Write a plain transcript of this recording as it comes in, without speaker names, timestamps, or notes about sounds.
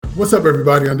What's up,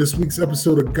 everybody? On this week's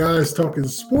episode of Guys Talking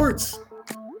Sports,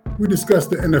 we discuss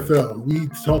the NFL. We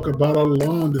talk about a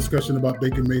long discussion about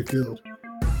Baker Mayfield.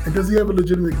 And does he have a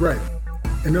legitimate gripe?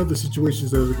 And other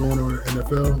situations that are going on in the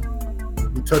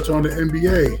NFL. We touch on the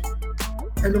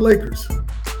NBA and the Lakers.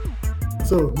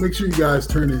 So make sure you guys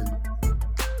turn in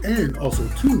and also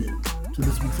tune in to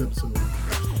this week's episode.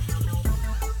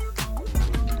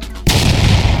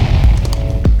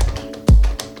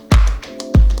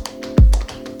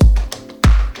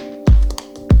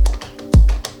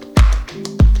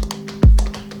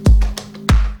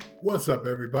 What's up,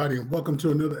 everybody, and welcome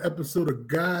to another episode of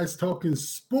Guys Talking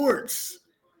Sports.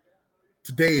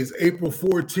 Today is April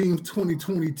 14th,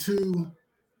 2022.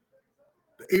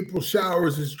 The April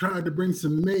showers is trying to bring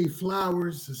some May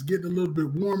flowers. It's getting a little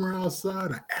bit warmer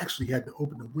outside. I actually had to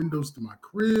open the windows to my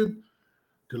crib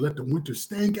to let the winter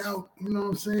stank out, you know what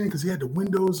I'm saying? Because he had the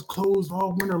windows closed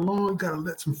all winter long. Got to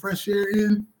let some fresh air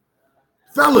in.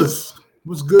 Fellas,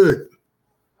 what's good?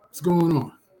 What's going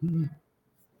on?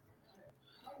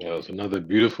 Yeah, it's another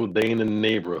beautiful day in the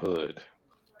neighborhood.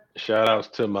 Shout outs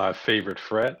to my favorite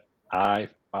frat,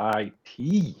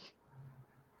 I-5-T.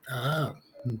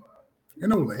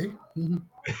 In Ole. I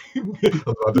was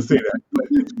about to say that.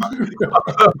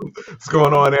 What's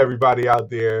going on, everybody out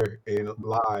there in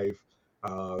live?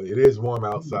 It is warm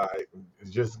outside. It's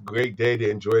just a great day to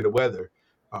enjoy the weather.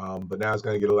 But now it's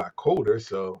going to get a lot colder,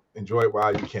 so enjoy it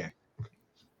while you can.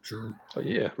 True. Oh,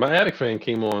 yeah, my attic fan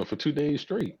came on for 2 days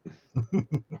straight.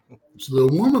 It's a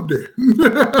little warm up there.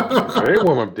 Very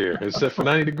warm up there. It's set for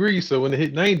 90 degrees, so when it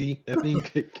hit 90, that thing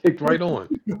kicked right on.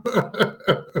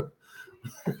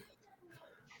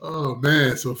 Oh,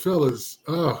 man. So, fellas,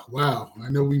 oh, wow.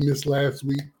 I know we missed last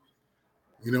week.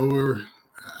 You know,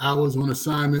 I was on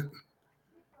assignment.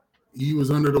 He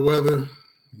was under the weather.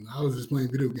 I was just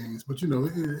playing video games. But, you know,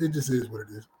 it just is what it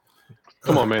is.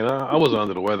 Come on, man. I was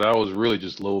under the weather. I was really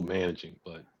just low managing,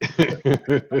 but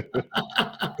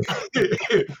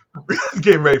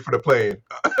Getting ready for the plane.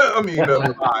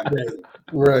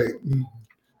 Right.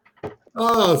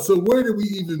 So where did we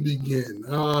even begin?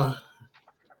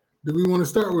 Do we want to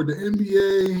start with the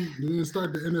NBA? Do we want to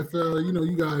start the NFL? You know,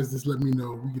 you guys just let me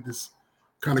know. We could just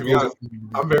kind of go.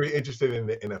 I'm very interested in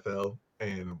the NFL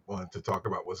and want to talk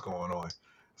about what's going on.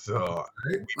 So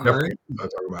we definitely talk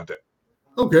about that.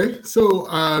 Okay, so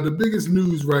the biggest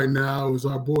news right now is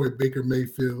our boy Baker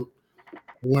Mayfield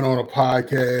went on a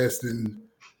podcast and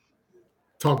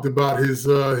talked about his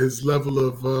level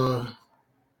of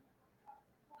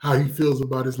how he feels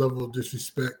about his level of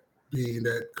disrespect, being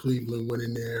that Cleveland went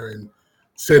in there and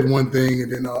said one thing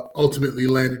and then ultimately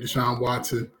landed Deshaun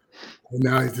Watson, and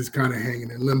now he's just kind of hanging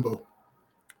in limbo.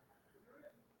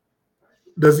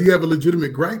 Does he have a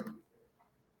legitimate gripe?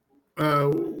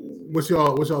 What's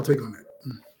y'all take on that?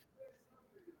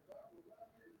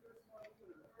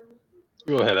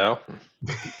 Go ahead, Al.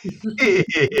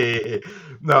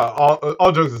 No,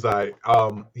 all jokes aside,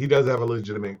 he does have a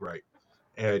legitimate right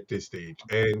at this stage.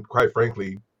 And quite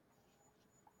frankly,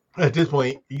 at this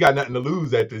point, he got nothing to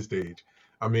lose at this stage.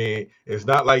 I mean, it's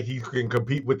not like he can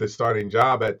compete with the starting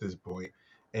job at this point.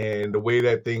 And the way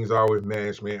that things are with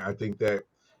management, I think that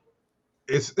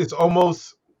it's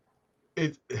almost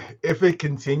if it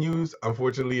continues,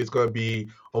 unfortunately, it's going to be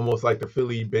almost like the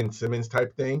Philly Ben Simmons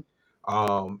type thing.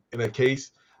 In a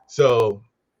case. So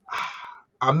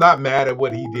I'm not mad at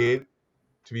what he did,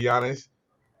 to be honest.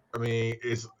 I mean,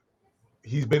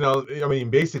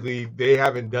 basically they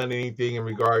haven't done anything in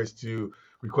regards to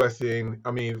requesting,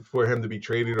 for him to be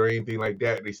traded or anything like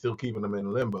that. They still keeping him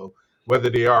in limbo. Whether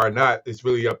they are or not, it's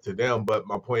really up to them. But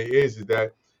my point is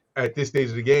that at this stage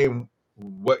of the game,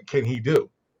 what can he do?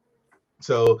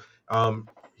 So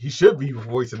he should be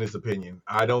voicing his opinion.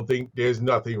 I don't think there's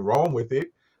nothing wrong with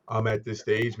it. At this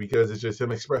stage, because it's just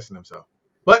him expressing himself.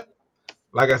 But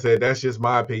like I said, that's just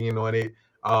my opinion on it.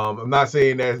 I'm not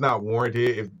saying that it's not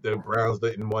warranted. If the Browns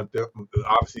didn't want them,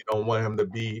 obviously don't want him to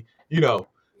be,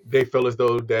 they feel as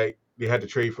though that they had to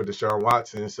trade for Deshaun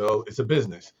Watson. So it's a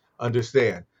business,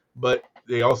 understand. But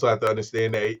they also have to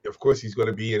understand that, of course, he's going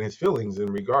to be in his feelings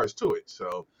in regards to it.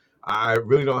 So I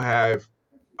really don't have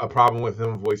a problem with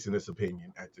him voicing his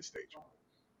opinion at this stage.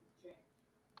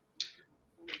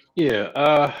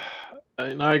 Yeah,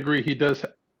 and I agree. He does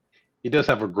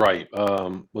have a gripe.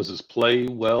 Was his play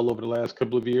well over the last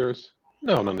couple of years?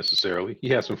 No, not necessarily. He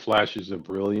had some flashes of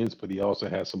brilliance, but he also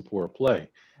had some poor play.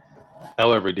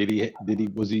 However,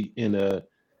 was he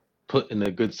put in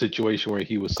a good situation where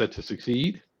he was set to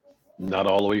succeed? Not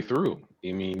all the way through.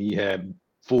 I mean, he had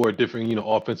 4 different,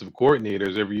 offensive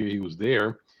coordinators every year he was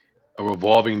there. A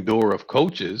revolving door of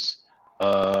coaches.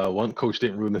 One coach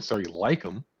didn't really necessarily like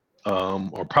him.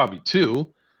 or probably 2.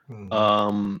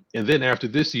 And then after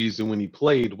this season, when he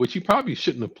played, which he probably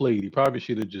shouldn't have played, he probably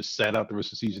should have just sat out the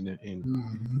rest of the season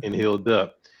and healed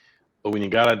up. But when he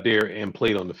got out there and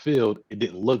played on the field, it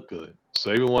didn't look good.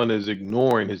 So everyone is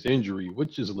ignoring his injury,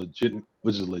 which is a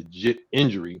legit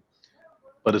injury.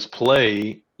 But his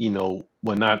play,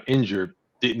 when not injured,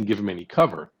 didn't give him any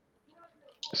cover.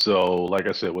 So, like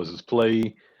I said, was his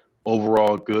play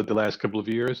overall good the last couple of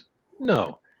years?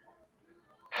 No.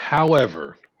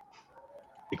 However,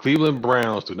 the Cleveland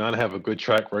Browns do not have a good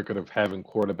track record of having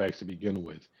quarterbacks to begin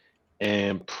with.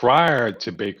 And prior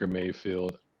to Baker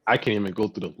Mayfield, I can't even go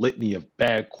through the litany of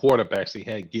bad quarterbacks they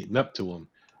had getting up to him.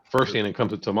 First thing that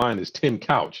comes to mind is Tim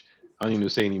Couch. I don't even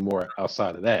say any more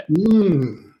outside of that.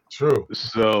 True.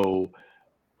 So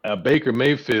Baker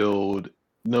Mayfield,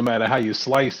 no matter how you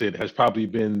slice it, has probably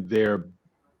been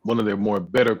one of their more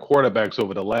better quarterbacks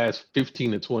over the last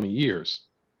 15 to 20 years.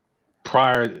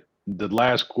 Prior, the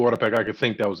last quarterback I could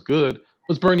think that was good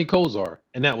was Bernie Kosar,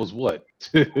 and that was what?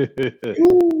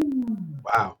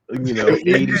 Wow.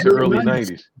 80s to early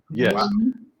 90s. Yes. Wow.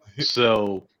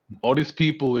 So all these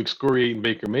people excoriating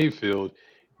Baker Mayfield,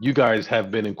 you guys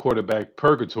have been in quarterback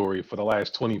purgatory for the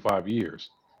last 25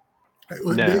 years.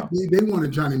 Well, now, they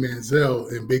wanted Johnny Manziel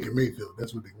and Baker Mayfield.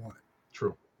 That's what they wanted.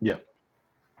 True. Yeah.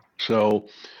 So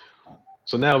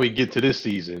now we get to this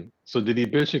season. So did he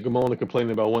bitch and Gamona complain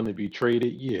about wanting to be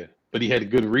traded? Yeah. But he had a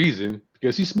good reason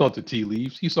because he smelled the tea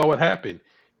leaves. He saw what happened.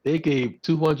 They gave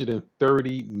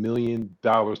 $230 million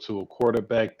to a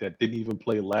quarterback that didn't even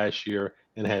play last year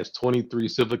and has 21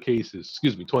 civil cases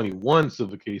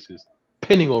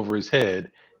pending over his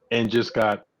head, and just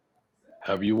got,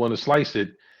 however you want to slice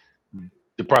it,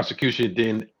 the prosecution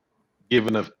didn't give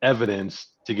enough evidence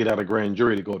to get out a grand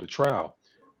jury to go to trial.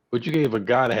 But you gave a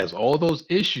guy that has all those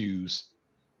issues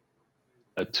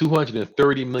a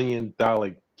 $230 million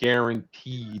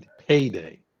guaranteed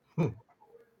payday. And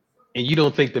you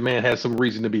don't think the man has some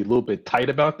reason to be a little bit tight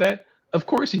about that? Of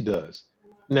course he does.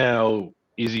 Now,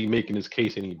 is he making his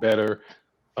case any better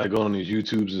by going on his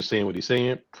YouTubes and saying what he's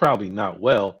saying? Probably not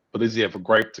well. But does he have a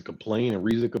gripe to complain and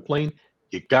reason to complain?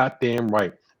 You're goddamn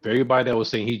right. For everybody that was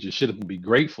saying he just shouldn't be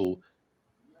grateful,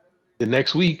 the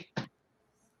next week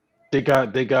they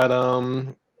got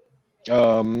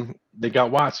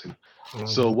Watson.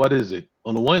 So what is it?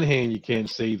 On the one hand, you can't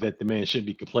say that the man should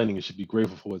be complaining and should be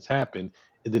grateful for what's happened,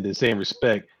 and then in the same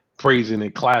respect, praising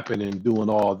and clapping and doing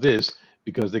all this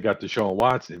because they got Deshaun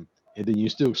Watson, and then you're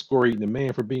still excoriating the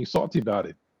man for being salty about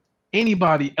it.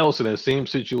 Anybody else in that same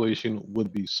situation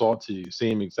would be salty the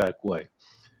same exact way.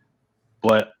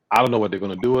 But I don't know what they're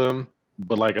going to do with him.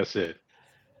 But like I said,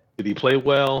 did he play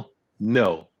well?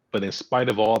 No. But in spite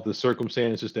of all the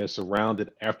circumstances that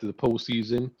surrounded after the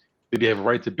postseason, did he have a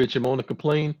right to bitch and moan and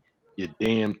complain? You're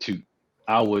damn tooth.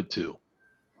 I would too.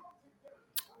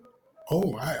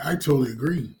 Oh, I totally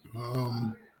agree.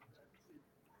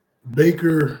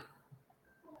 Baker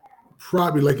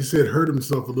probably, like you said, hurt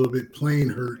himself a little bit, playing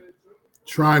hurt,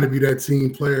 trying to be that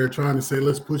team player, trying to say,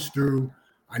 let's push through.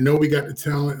 I know we got the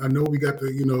talent. I know we got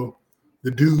the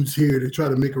dudes here to try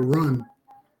to make a run.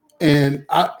 And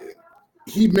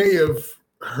he may have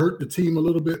hurt the team a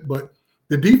little bit, but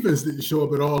the defense didn't show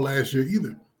up at all last year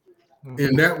either.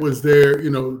 And that was their,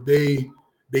 they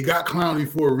got Clowney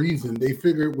for a reason. They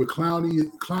figured with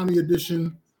Clowney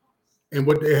addition and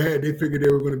what they had, they figured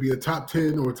they were going to be a top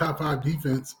 10 or top 5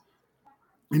 defense.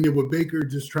 And then with Baker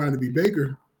just trying to be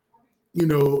Baker,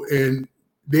 and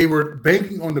they were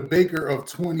banking on the Baker of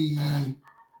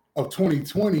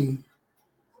 2020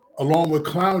 along with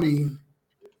Clowney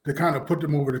to kind of put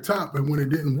them over the top. And when it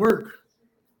didn't work,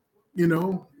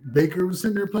 Baker was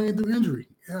sitting there playing through injury.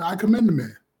 Yeah, I commend the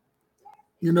man.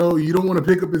 You don't want to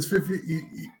pick up his fifth.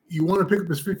 You want to pick up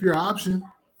his fifth-year option.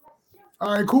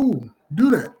 All right, cool.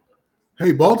 Do that.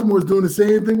 Hey, Baltimore's doing the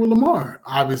same thing with Lamar.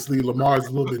 Obviously, Lamar's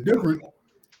a little bit different.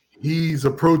 He's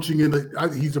approaching things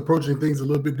a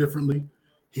little bit differently.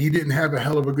 He didn't have a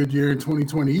hell of a good year in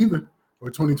 2020 either,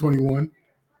 or 2021.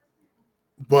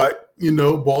 But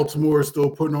Baltimore is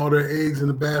still putting all their eggs in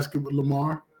the basket with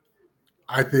Lamar.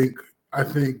 I think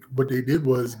what they did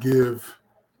was give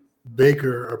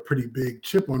Baker a pretty big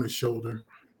chip on his shoulder,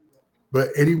 but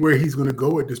anywhere he's going to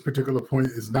go at this particular point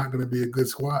is not going to be a good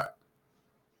squad.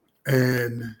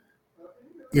 And,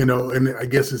 and I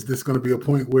guess it's just going to be a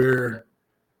point where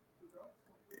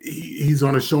he's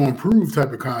on a show and prove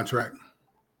type of contract,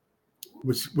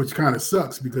 which kind of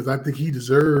sucks because I think he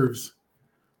deserves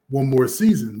one more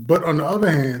season. But on the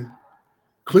other hand,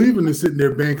 Cleveland is sitting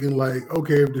there banking like,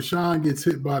 okay, if Deshaun gets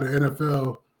hit by the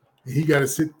NFL and he got to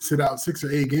sit out 6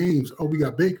 or 8 games, we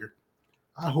got Baker.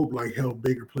 I hope like hell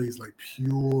Baker plays like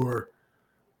pure,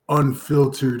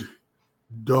 unfiltered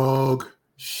dog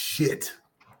shit.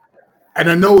 And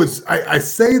I know I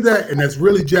say that, and that's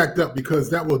really jacked up because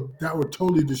that would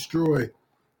totally destroy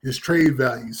his trade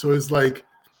value. So it's like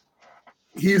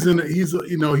he's in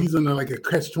like a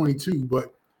catch-22.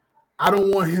 But I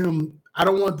don't want him. I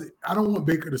don't want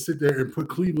Baker to sit there and put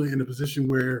Cleveland in a position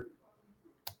where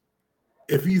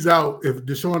if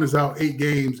Deshaun is out 8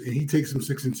 games and he takes him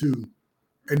 6-2,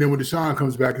 and then when Deshaun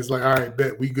comes back, it's like, all right,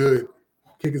 bet we good.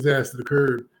 Kick his ass to the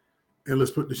curb and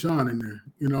let's put Deshaun in there.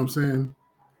 You know what I'm saying?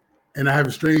 And I have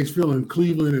a strange feeling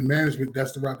Cleveland and management,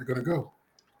 that's the route they're going to go.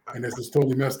 And that's just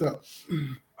totally messed up.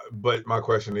 But my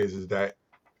question is that,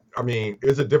 I mean,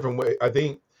 it's a different way. I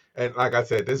think, and like I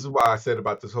said, this is why I said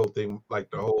about this whole thing,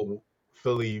 like the whole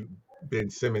Philly Ben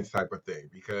Simmons type of thing,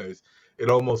 because it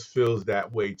almost feels that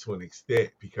way to an extent.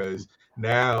 Because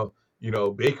now,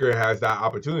 Baker has that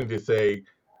opportunity to say,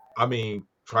 I mean,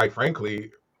 quite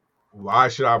frankly, why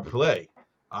should I play?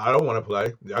 I don't want to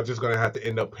play. Y'all just going to have to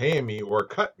end up paying me or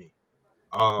cut me.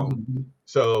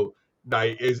 So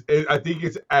like I think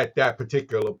it's at that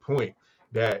particular point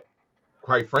that,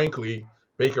 quite frankly,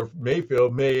 Baker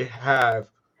Mayfield may have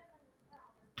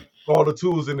all the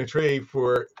tools in the trade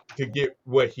to get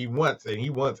what he wants, and he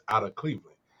wants out of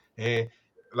Cleveland. And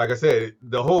like I said,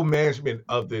 the whole management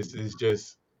of this is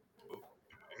just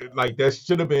like that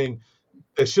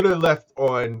should have left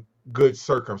on good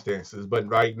circumstances. But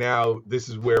right now, this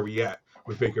is where we at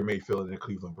with Baker Mayfield and the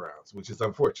Cleveland Browns, which is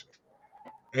unfortunate.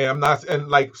 And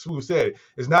like Smooth said,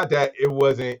 it's not that it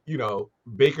wasn't,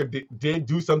 Baker did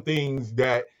do some things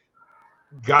that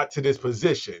got to this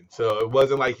position. So it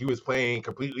wasn't like he was playing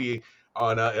completely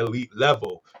on an elite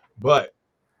level. But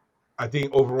I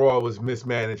think overall it was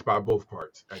mismanaged by both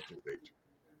parts at this stage.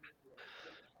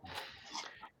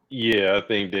 Yeah, I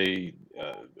think they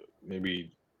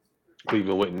maybe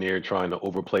Cleveland went in there trying to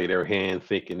overplay their hand,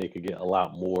 thinking they could get a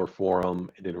lot more for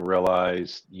him, and then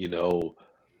realized,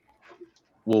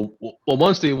 well,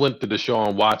 once they went to the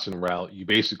Deshaun Watson route, you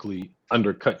basically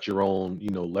undercut your own,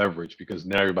 leverage because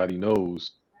now everybody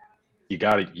knows you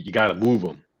gotta move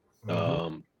them,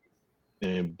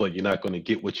 but you're not going to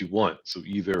get what you want. So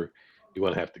either you're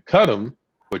going to have to cut them,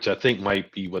 which I think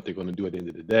might be what they're going to do at the end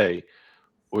of the day,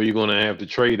 or you're going to have to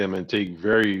trade them and take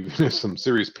some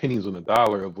serious pennies on the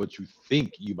dollar of what you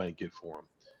think you might get for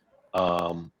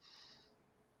them.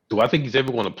 Do I think he's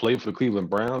ever going to play for the Cleveland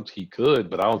Browns? He could,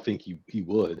 but I don't think he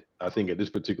would. I think at this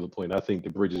particular point, I think the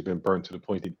bridge has been burned to the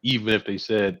point that even if they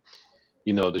said,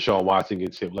 Deshaun Watson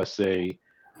gets hit, let's say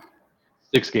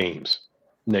 6 games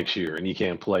next year, and he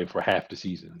can't play for half the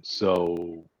season.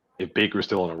 So if Baker's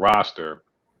still on the roster,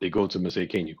 they go to him and say,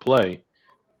 "Can you play?"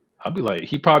 I'll be like,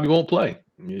 he probably won't play.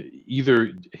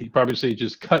 Either he probably say,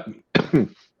 "Just cut me,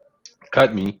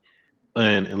 cut me,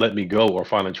 and let me go," or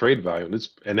find a trade value.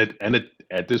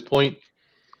 At this point,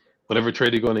 whatever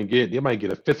trade they're going to get, they might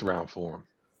get a 5th round for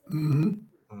him.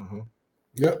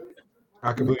 Yep,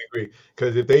 I completely agree.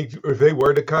 Because if they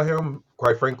were to cut him,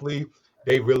 quite frankly,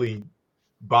 they really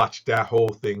botched that whole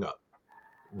thing up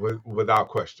without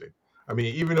question. I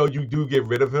mean, even though you do get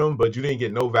rid of him, but you didn't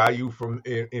get no value from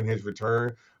in his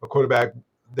return, a quarterback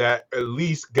that at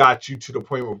least got you to the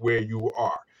point of where you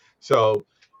are. So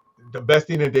the best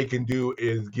thing that they can do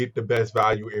is get the best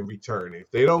value in return. If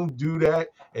they don't do that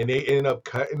and they end up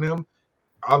cutting him,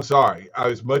 I'm sorry.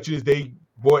 As much as they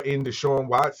brought in Deshaun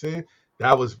Watson,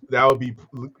 that would be,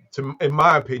 in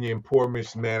my opinion, poor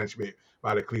mismanagement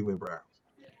by the Cleveland Browns.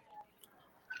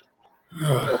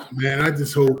 Man,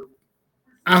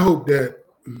 I hope that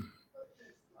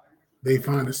they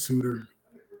find a suitor.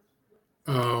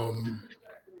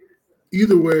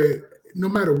 Either way, no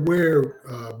matter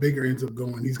where Baker ends up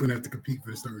going, he's going to have to compete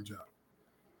for his 3rd job.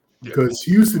 Because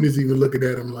Houston is even looking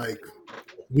at him like,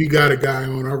 we got a guy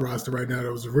on our roster right now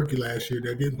that was a rookie last year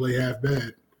that didn't play half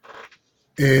bad.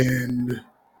 And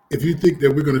if you think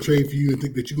that we're going to trade for you and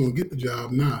think that you're going to get the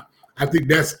job, nah. I think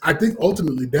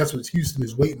ultimately that's what Houston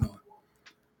is waiting on.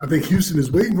 I think Houston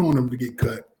is waiting on him to get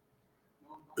cut.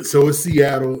 So is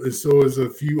Seattle, and so is a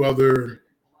few other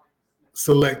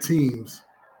select teams.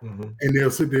 And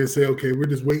they'll sit there and say, okay, we're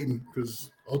just waiting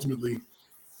because ultimately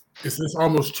it's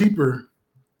almost cheaper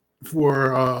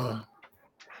for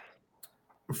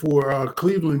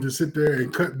Cleveland to sit there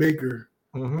and cut Baker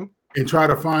and try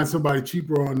to find somebody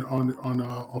cheaper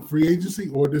on free agency,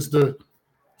 or just to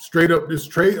straight up just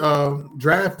trade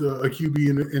draft a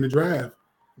QB in the draft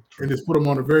and just put them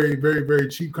on a very, very, very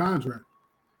cheap contract,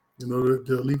 to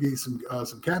alleviate some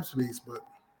cap space. But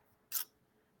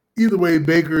either way,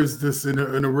 Baker is just in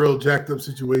a real jacked up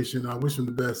situation. I wish him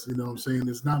the best. You know what I'm saying?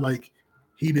 It's not like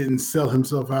he didn't sell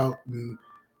himself out and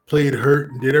played hurt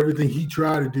and did everything he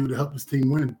tried to do to help his team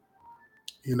win.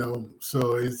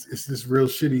 So it's just real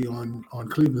shitty on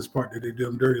Cleveland's part that they did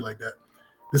him dirty like that.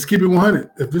 Let's keep it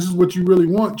 100. If this is what you really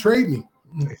want, trade me.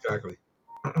 Exactly.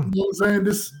 You know what I'm saying?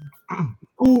 This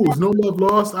cool. There's no love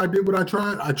lost. I did what I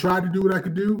tried. I tried to do what I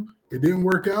could do. It didn't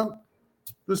work out.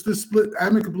 Let's just split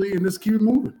amicably and just keep it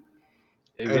moving.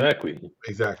 Exactly.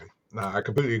 Exactly. No, I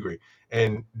completely agree.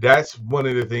 And that's one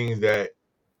of the things that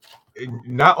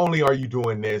not only are you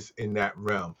doing this in that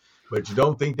realm, but you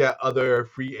don't think that other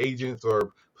free agents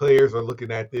or players are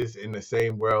looking at this in the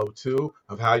same realm too,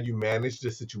 of how you manage the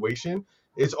situation.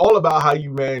 It's all about how you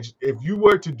manage. If you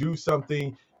were to do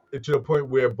something to the point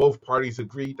where both parties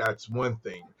agree, that's one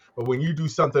thing. But when you do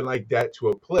something like that to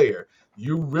a player,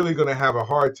 you're really going to have a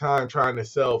hard time trying to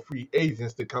sell free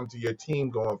agents to come to your team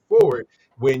going forward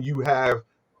when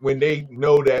they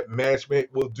know that management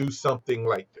will do something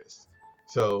like this.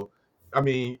 So, I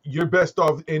mean, you're best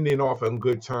off ending off on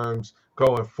good terms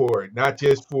going forward, not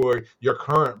just for your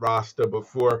current roster, but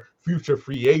for future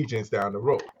free agents down the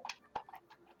road.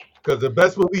 Because the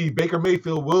best believe Baker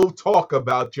Mayfield will talk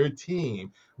about your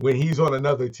team when he's on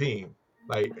another team.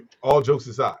 Like, all jokes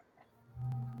aside.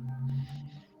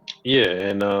 Yeah,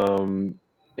 and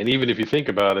even if you think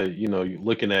about it, you're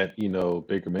looking at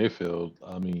Baker Mayfield.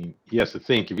 I mean, he has to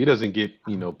think if he doesn't get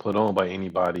put on by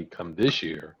anybody come this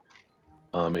year,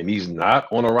 and he's not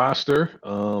on a roster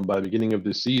by the beginning of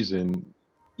the season,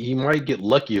 he might get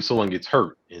lucky if someone gets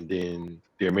hurt, and then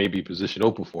there may be a position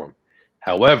open for him.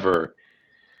 However,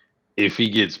 if he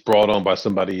gets brought on by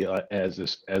somebody as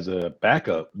a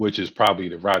backup, which is probably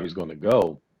the route he's going to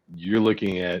go, you're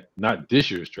looking at not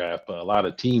this year's draft, but a lot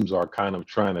of teams are kind of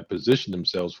trying to position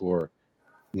themselves for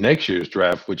next year's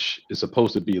draft, which is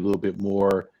supposed to be a little bit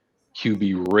more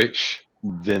QB rich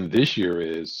than this year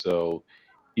is. So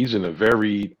he's in a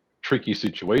very tricky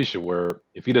situation where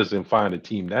if he doesn't find a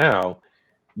team now,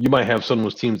 you might have some of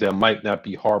those teams that might not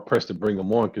be hard pressed to bring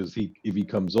him on because if he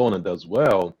comes on and does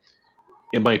well,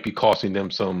 it might be costing them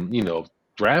some,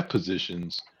 draft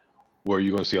positions where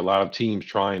you're going to see a lot of teams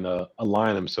trying to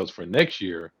align themselves for next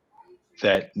year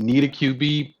that need a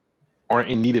QB,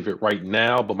 aren't in need of it right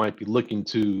now, but might be looking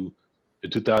to the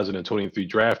 2023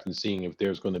 draft and seeing if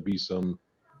there's going to be some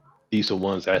decent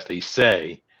ones, as they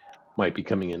say, might be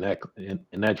coming in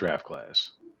that draft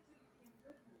class.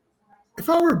 If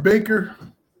I were Baker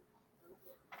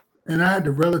and I had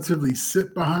to relatively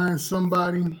sit behind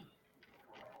somebody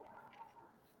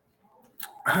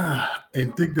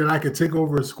and think that I could take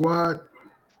over a squad,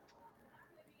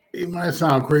 it might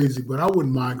sound crazy, but I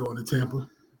wouldn't mind going to Tampa.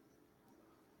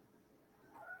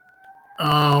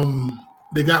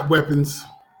 They got weapons.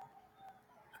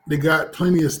 They got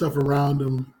plenty of stuff around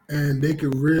them, and they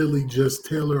could really just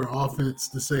tailor an offense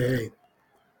to say, hey,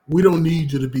 we don't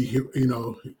need you to be,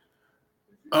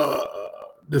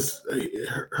 this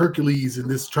Hercules and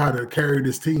this try to carry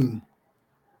this team.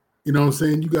 You know what I'm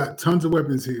saying? You got tons of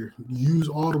weapons here. Use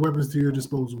all the weapons to your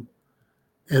disposal.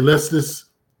 And let's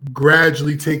just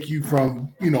gradually take you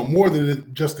from, more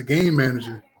than just a game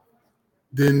manager,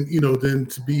 than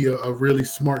to be a really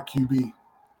smart QB.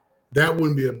 That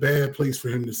wouldn't be a bad place for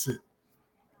him to sit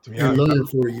and learn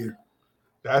for a year.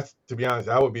 To be honest,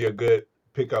 that would be a good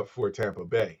pickup for Tampa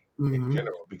Bay in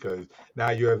general, because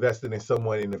now you're investing in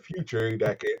someone in the future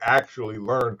that can actually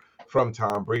learn from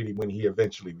Tom Brady when he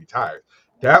eventually retires.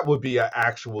 That would be an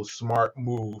actual smart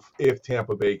move if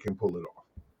Tampa Bay can pull it off.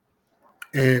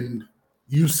 And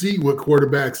you see what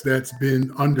quarterbacks that's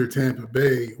been under Tampa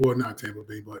Bay, or not Tampa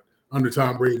Bay, but under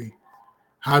Tom Brady,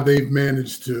 how they've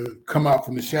managed to come out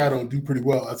from the shadow and do pretty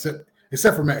well,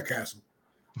 except for Matt Castle.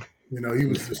 He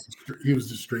was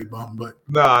just straight bum. But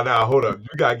nah, hold up. You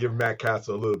gotta give Matt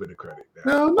Castle a little bit of credit.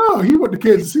 Hell no, he went to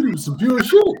Kansas City with some pure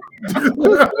shit.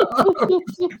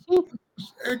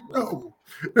 Heck no.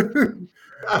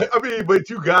 I mean, but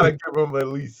you gotta give him at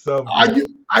least some. I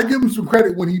give him some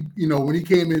credit when he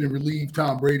came in and relieved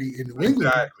Tom Brady in New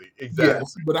England. Exactly.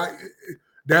 Yes, but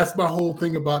that's my whole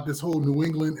thing about this whole New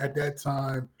England at that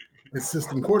time and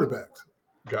system quarterbacks.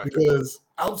 Gotcha. Because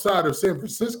outside of San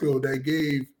Francisco, they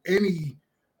gave any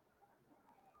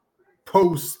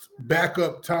post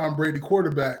backup Tom Brady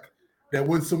quarterback that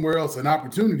went somewhere else an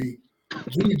opportunity.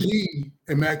 Jimmy G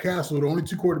and Matt Castle were the only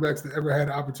two quarterbacks that ever had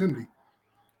an opportunity.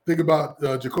 Think about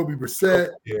Jacoby Brissett.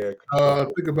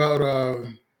 Think about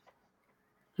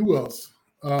who else?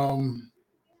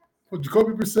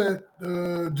 Jacoby Brissett,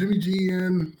 Jimmy G,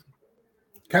 and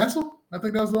Castle. I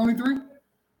think that was the only three.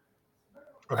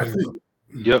 I think.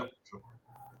 Yep.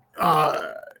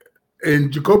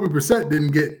 And Jacoby Brissett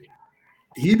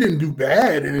didn't do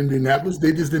bad in Indianapolis.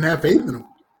 They just didn't have faith in him.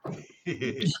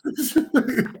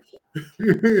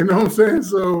 You know what I'm saying?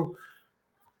 So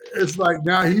it's like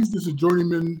now he's just a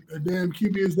journeyman, a damn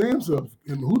QB his damn self.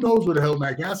 And who knows where the hell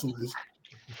Matt Castle is?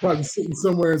 Probably sitting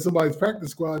somewhere in somebody's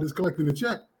practice squad just collecting a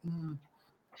check.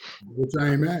 Which I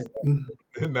ain't mad.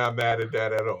 Not mad at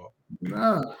that at all.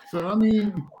 Nah. So I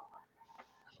mean,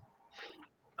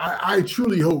 I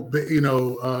truly hope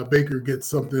that Baker gets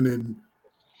something in,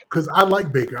 because I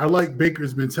like Baker. I like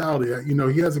Baker's mentality.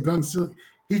 He has a gun.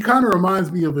 He kind of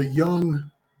reminds me of a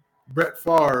young Brett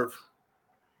Favre,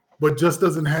 but just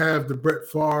doesn't have the Brett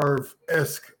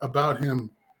Favre-esque about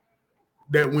him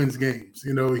that wins games.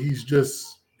 He's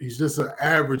just an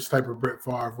average type of Brett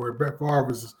Favre, where Brett Favre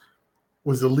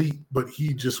was elite, but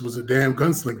he just was a damn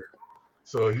gunslinger.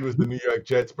 So he was the New York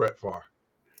Jets Brett Favre.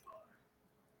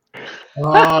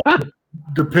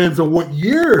 Depends on what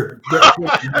year.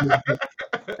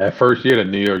 That first year, the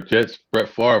New York Jets, Brett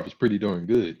Favre was pretty darn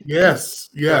good. Yes.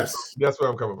 That's where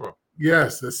I'm coming from.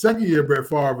 Yes, the second year Brett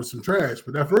Favre was some trash,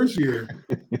 but that first year,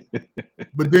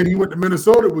 but then he went to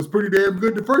Minnesota, was pretty damn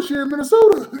good the first year in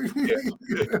Minnesota.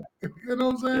 You know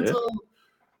what I'm saying? Yeah. So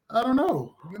I don't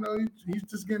know. He's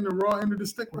just getting the raw end of the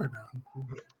stick right now.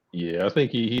 Yeah, I think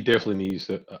he definitely needs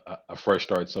a fresh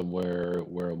start somewhere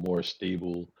where a more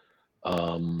stable,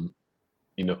 a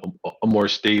more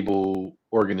stable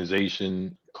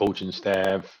organization, coaching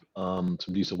staff, some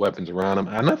decent weapons around him.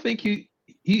 And I think he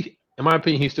in my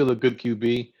opinion, he's still a good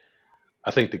QB.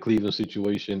 I think the Cleveland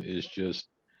situation is just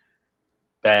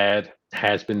bad,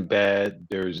 has been bad.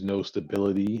 There's no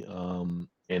stability. And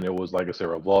there was, like I said, a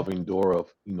revolving door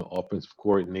of, offensive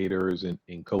coordinators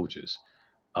and coaches.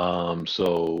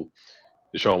 So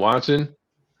Deshaun Watson,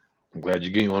 I'm glad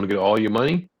you want to get all your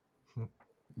money,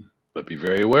 but be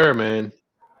very aware, man.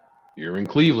 You're in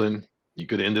Cleveland. You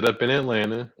could have ended up in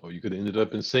Atlanta, or you could have ended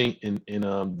up in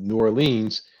New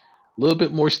Orleans. A little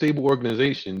bit more stable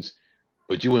organizations,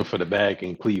 but you went for the bag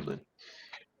in Cleveland.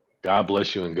 God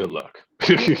bless you and good luck.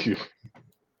 They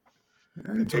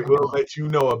will let you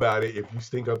know about it if you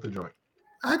stink up the joint.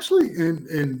 Actually,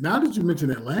 and now that you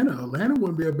mention Atlanta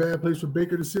wouldn't be a bad place for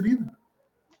Baker to sit either.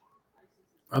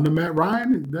 Under Matt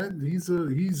Ryan, Matt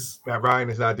Ryan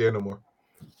is not there no more.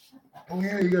 Oh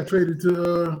yeah, he got traded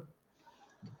to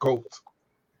Colts.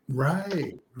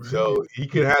 Right. So he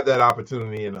could have that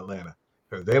opportunity in Atlanta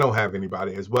because they don't have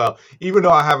anybody as well. Even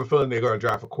though I have a feeling they're going to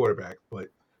draft a quarterback, but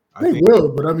they will.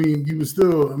 But I mean, you would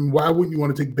still. Why wouldn't you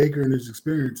want to take Baker and his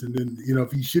experience, and then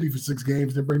if he's shitty for 6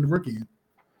 games, then bring the rookie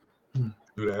in?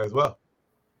 Do that as well.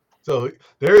 So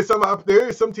there is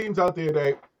some teams out there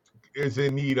that is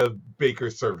in need of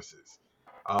Baker's services.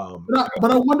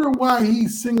 But I wonder why he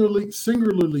singularly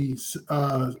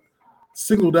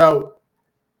singled out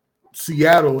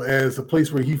Seattle as a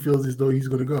place where he feels as though he's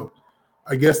going to go.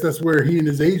 I guess that's where he and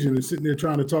his agent are sitting there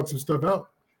trying to talk some stuff out.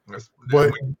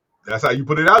 That's how you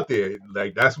put it out there.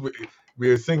 Like that's what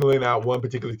we're singling out one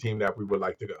particular team that we would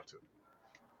like to go to.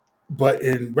 But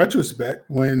in retrospect,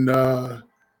 when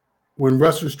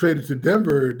Russ was traded to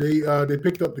Denver, they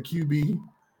picked up the QB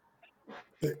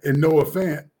and Noah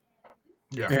Fant,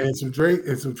 and some Drake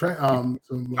and some tight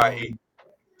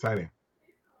end.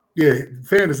 Yeah,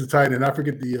 Fant is a tight end. I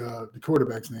forget the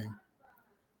quarterback's name.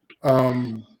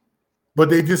 But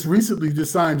they just recently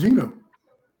just signed Geno.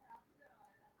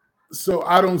 So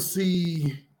I don't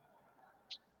see.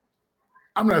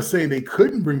 I'm not saying they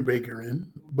couldn't bring Baker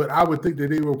in, but I would think that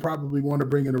they will probably want to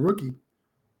bring in a rookie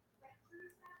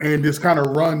and just kind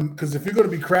of run. Because if you're going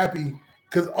to be crappy,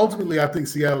 because ultimately I think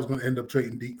Seattle's going to end up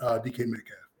trading DK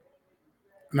Metcalf,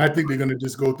 and I think they're going to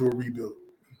just go through a rebuild.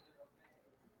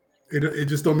 It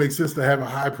just don't make sense to have a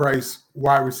high price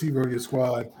wide receiver on your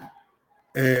squad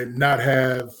and not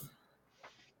have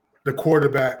the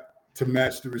quarterback to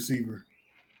match the receiver.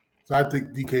 So I think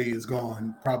DK is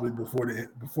gone probably before the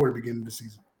beginning of the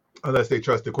season. Unless they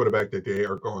trust the quarterback that they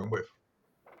are going with.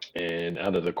 And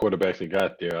out of the quarterbacks they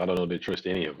got there, I don't know if they trust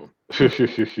any of them.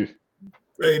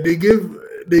 Hey, they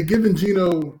giving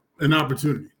Geno an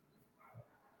opportunity.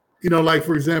 Like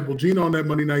for example, Geno on that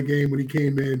Monday night game when he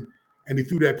came in and he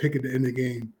threw that pick at the end of the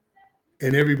game,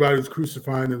 and everybody was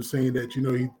crucifying him, saying that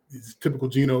he's typical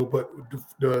Geno, but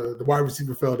the wide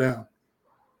receiver fell down.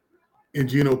 And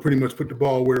Geno pretty much put the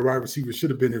ball where the wide receiver should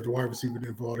have been if the wide receiver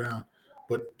didn't fall down.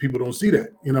 But people don't see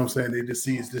that. You know what I'm saying? They just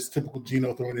see it's this typical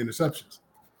Geno throwing interceptions.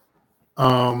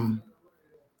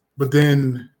 But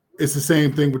then it's the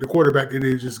same thing with the quarterback that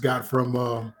they just got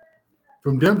from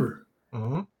Denver.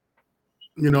 Mm-hmm.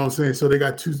 You know what I'm saying? So they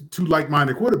got two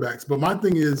like-minded quarterbacks. But my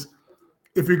thing is,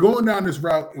 if you're going down this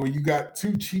route where you got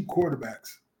 2 cheap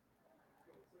quarterbacks,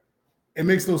 it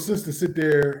makes no sense to sit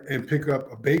there and pick up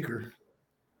a Baker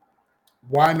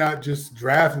why not just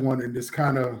draft one and just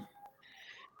kind of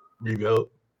rebuild?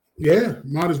 Yeah,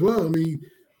 might as well. I mean,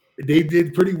 they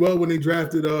did pretty well when they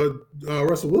drafted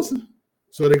Russell Wilson,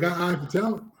 so they got eye for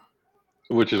talent.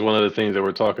 Which is one of the things that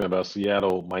we're talking about.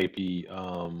 Seattle might be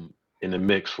in the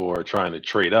mix for trying to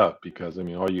trade up because, I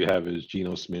mean, all you have is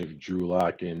Geno Smith, Drew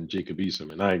Lock, and Jacob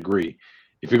Eason. And I agree.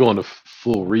 If you're going to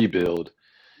full rebuild,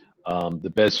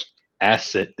 the best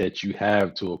asset that you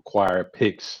have to acquire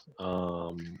picks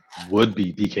would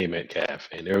be DK Metcalf.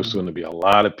 And there's going to be a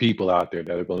lot of people out there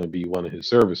that are going to be one of his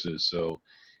services. So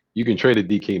you can trade a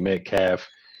DK Metcalf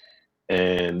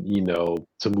and,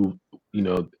 to move,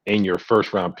 and your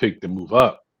first round pick to move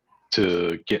up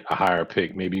to get a higher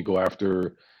pick. Maybe you go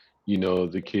after,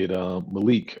 the kid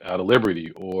Malik out of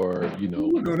Liberty or,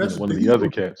 one of the other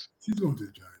cats. He's going to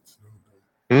the Giants.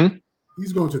 Hmm?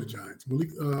 He's going to the Giants.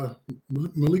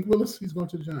 Malik Willis, he's going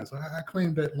to the Giants. I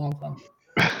claimed that long time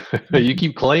ago. You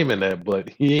keep claiming that, but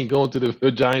he ain't going to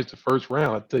the Giants the first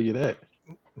round. I'll tell you that.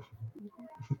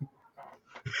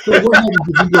 So what happens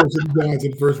if he goes to the Giants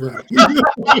in the first round?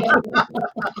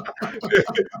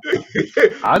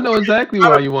 I know exactly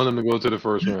why you want him to go to the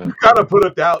first round. You kind of put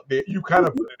it out there.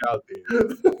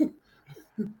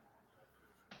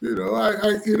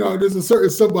 There's a certain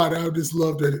somebody I would just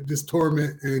love to just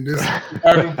torment and just.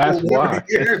 That's why.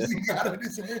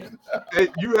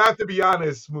 You have to be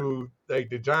honest, Smooth. Like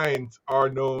the Giants are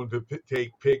known to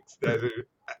take picks that are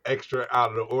extra out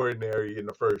of the ordinary in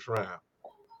the first round.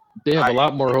 They have a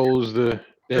lot more holes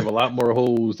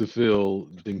to fill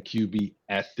than QB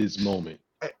at this moment.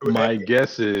 My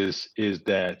guess is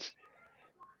that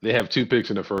they have 2 picks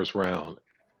in the first round.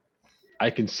 I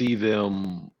can see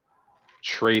them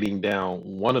trading down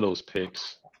one of those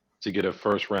picks to get a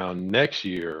first round next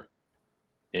year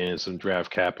and some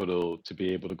draft capital to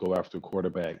be able to go after a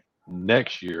quarterback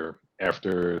next year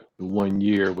after the 1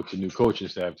 year with the new coaching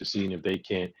staff to see if they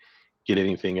can't get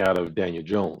anything out of Daniel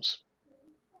Jones.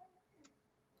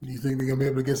 Do you think they're going to be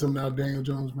able to get something out of Daniel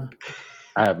Jones, man?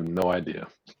 I have no idea.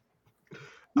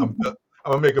 I'm going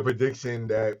to make a prediction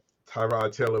that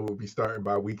Tyrod Taylor will be starting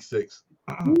by week 6.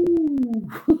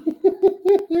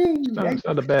 That's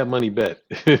not a bad money bet.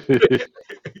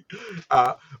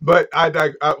 But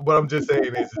what I'm just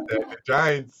saying is that the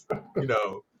Giants,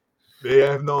 they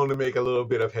have known to make a little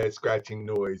bit of head scratching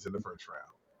noise in the first round.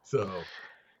 So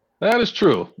that is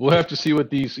true. We'll have to see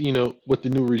what these, what the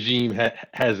new regime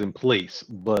has in place.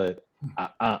 But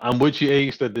I'm with you,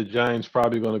 Ace, that the Giants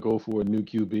probably going to go for a new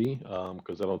QB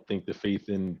because I don't think the faith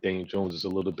in Daniel Jones is a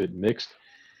little bit mixed.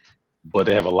 But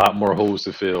they have a lot more holes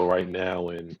to fill right now,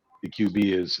 and the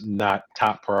QB is not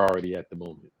top priority at the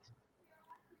moment.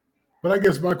 But I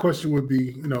guess my question would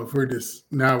be, for this,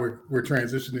 now we're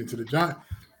transitioning to the Giants.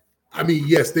 I mean,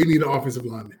 yes, they need an offensive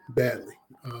lineman badly.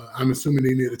 I'm assuming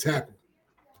they need a tackle.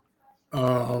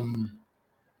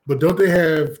 But don't they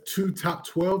have 2 top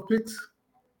 12 picks?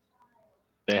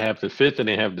 They have the 5th and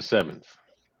they have the 7th.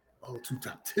 Oh, 2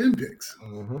 top 10 picks.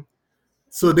 Mm-hmm.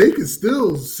 So they can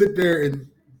still sit there and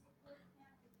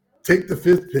take the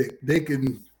 5th pick. They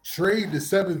can trade the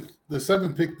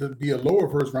 7th pick to be a lower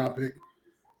first round pick,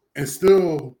 and there's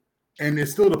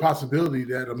still the possibility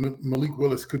that Malik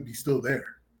Willis could be still there.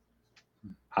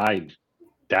 I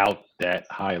doubt that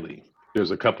highly.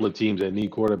 There's a couple of teams that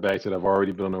need quarterbacks that have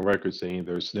already been on the record saying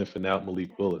they're sniffing out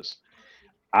Malik Willis.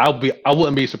 I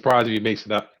wouldn't be surprised if he makes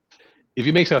it out. If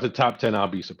he makes it out the top 10, I'll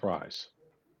be surprised.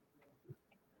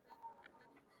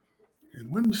 It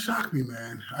wouldn't shock me,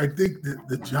 man. I think that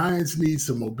the Giants need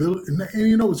some mobility.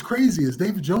 And what's crazy is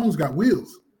David Jones got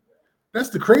wheels. That's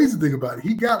the crazy thing about it.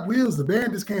 He got wheels. The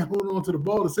man just can't hold on to the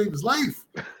ball to save his life.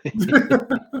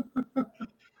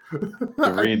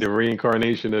 The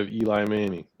reincarnation of Eli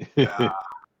Manning.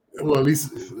 Well, at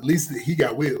least he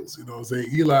got wheels. You know what I'm saying?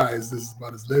 Eli is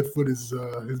about as lead foot as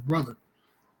his brother.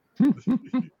 You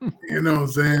know what I'm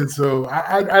saying? So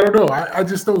I don't know. I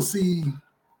just don't see.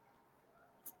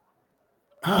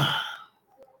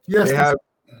 Yes,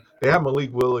 they have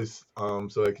Malik Willis,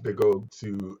 so they could go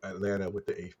to Atlanta with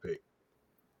the 8th pick.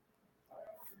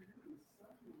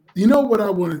 You know what I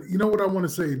want to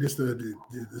say, just to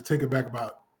take it back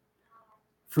about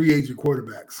free agent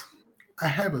quarterbacks. I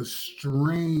have a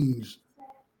strange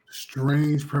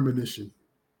premonition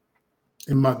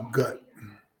in my gut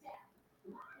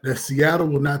that Seattle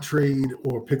will not trade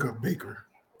or pick up Baker.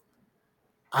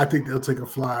 I think they'll take a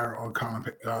flyer on Colin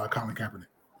Kaepernick.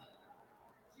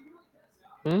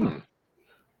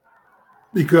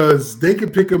 Because they can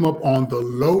pick him up on the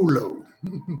low.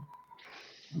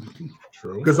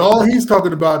 True. Because all he's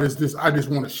talking about is this: I just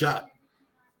want a shot.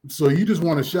 So you just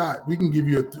want a shot. We can give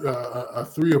you a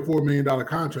 $3 or $4 million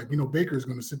contract. Baker's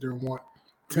going to sit there and want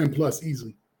 10 plus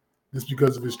easily, just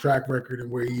because of his track record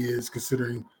and where he is,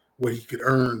 considering what he could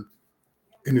earn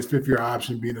in his fifth-year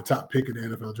option, being a top pick in the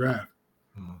NFL draft.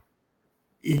 Mm-hmm.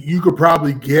 You could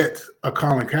probably get a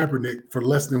Colin Kaepernick for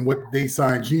less than what they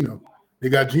signed Geno. They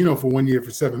got Geno for 1 year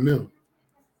for $7 million.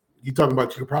 You talking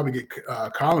about you could probably get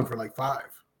Colin for like 5,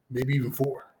 maybe even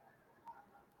 4.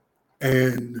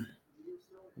 And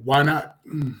why not?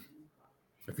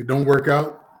 If it don't work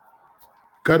out,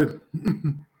 cut it.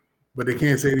 But they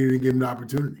can't say they didn't give him the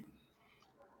opportunity.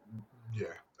 Yeah,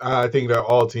 I think that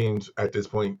all teams at this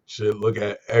point should look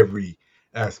at every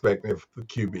aspect of the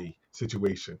QB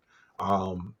situation,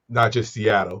 not just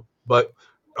Seattle. But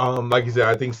like you said,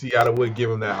 I think Seattle would give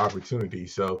him that opportunity.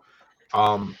 So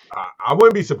I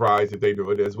wouldn't be surprised if they do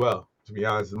it as well. To be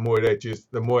honest,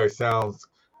 the more it sounds,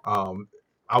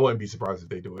 I wouldn't be surprised if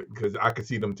they do it because I could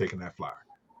see them taking that flyer.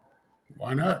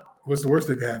 Why not? What's the worst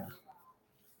that could happen?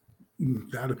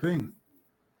 Not a thing.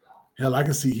 Hell, I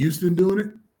can see Houston doing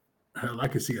it. Hell, I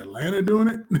can see Atlanta doing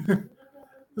it.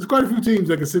 There's quite a few teams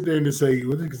that can sit there and just say,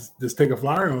 well, just take a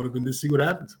flyer on it and just see what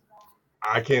happens.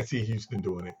 I can't see Houston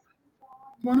doing it.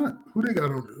 Why not? Who they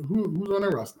got on? Who's on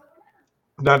their roster?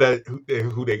 Not that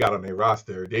who they got on their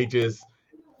roster. They just.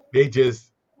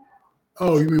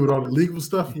 Oh, you mean with all the legal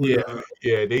stuff? Yeah.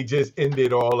 They just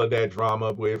ended all of that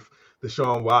drama with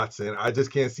Deshaun Watson. I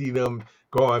just can't see them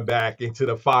going back into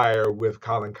the fire with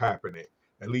Colin Kaepernick,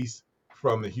 at least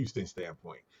from the Houston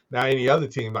standpoint. Now, any other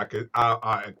team, I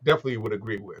definitely would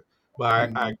agree with.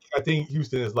 But I think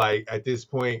Houston is like, at this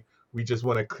point, we just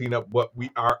want to clean up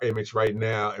our image right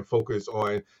now and focus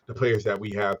on the players that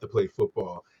we have to play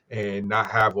football and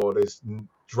not have all this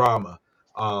drama,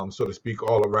 so to speak,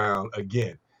 all around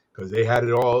again. Because they had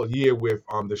it all year with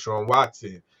Deshaun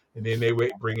Watson. And then they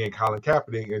would bring in Colin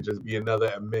Kaepernick and just be another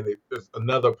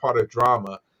part of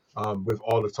drama with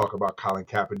all the talk about Colin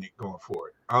Kaepernick going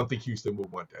forward. I don't think Houston would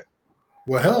want that.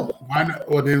 Well, hell, why not?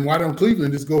 Well, then why don't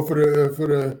Cleveland just go for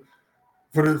the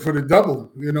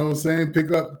double? You know what I'm saying?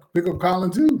 Pick up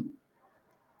Colin too.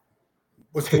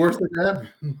 What's the worst that can happen?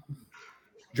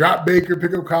 Drop Baker,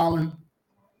 pick up Colin.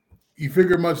 You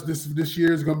figure this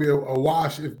year is going to be a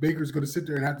wash if Baker's going to sit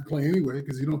there and have to play anyway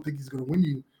because you don't think he's going to win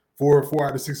you 4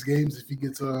 out of 6 games if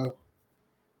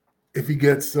he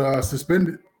gets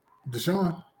suspended.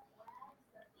 Deshaun,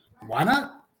 why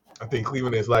not? I think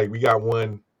Cleveland is like, we got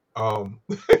one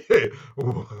player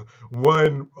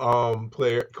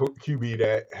QB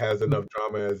that has enough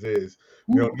drama as is.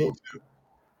 We don't need to.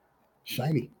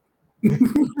 Shiny. We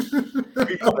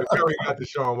already got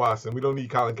Deshaun Watson. We don't need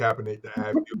Colin Kaepernick to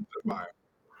add fuel to the fire.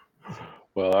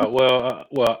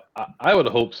 Well, I would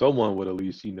hope someone would at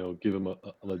least, give him a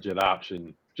legit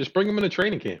option. Just bring him in a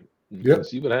training camp and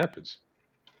see what happens.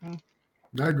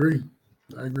 I agree.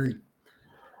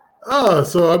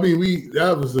 So I mean,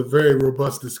 that was a very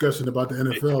robust discussion about the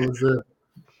NFL.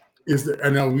 I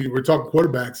know we were talking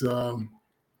quarterbacks.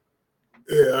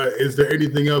 Is there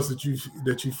anything else that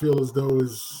you feel as though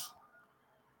is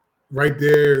right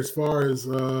there as far as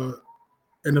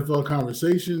NFL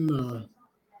conversation?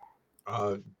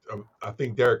 I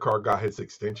think Derek Carr got his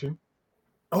extension.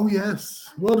 Oh yes,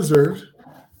 well deserved.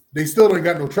 They still ain't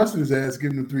got no trust in his ass,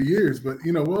 giving him 3 years, but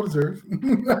well deserved.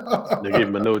 They gave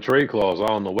him a no trade clause. I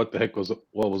don't know what the heck was up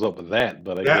with that,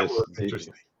 but I guess was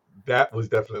interesting. That was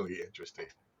definitely interesting.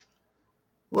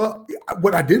 Well,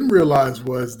 what I didn't realize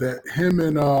was that him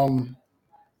and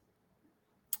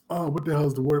what the hell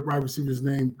is the wide receiver's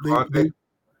name?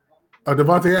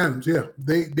 Devontae Adams. Yeah,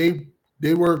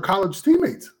 they were college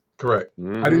teammates. Correct.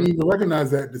 Mm-hmm. I didn't even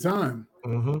recognize that at the time.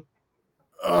 Mm-hmm.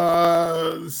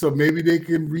 So maybe they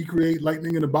can recreate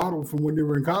lightning in a bottle from when they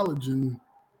were in college and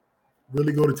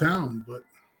really go to town. But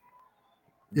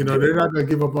they're not going to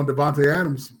give up on Devontae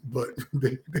Adams, but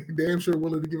they damn sure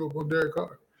willing to give up on Derek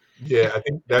Carr. Yeah, I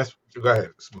think that's. Go ahead.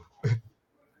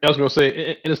 I was going to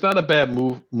say, and it's not a bad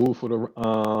move for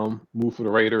the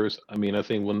Raiders. I mean, I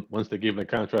think once they gave him a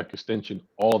contract extension,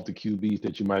 all of the QBs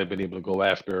that you might have been able to go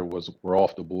after were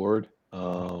off the board.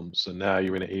 So now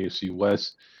you're in the AFC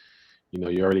West.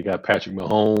 You already got Patrick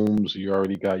Mahomes. You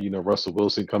already got Russell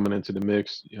Wilson coming into the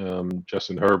mix.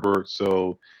 Justin Herbert.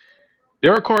 So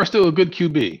Derek Carr is still a good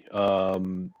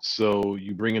QB. So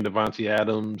you bring in Devontae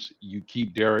Adams. You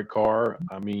keep Derek Carr.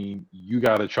 I mean, you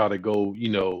got to try to go.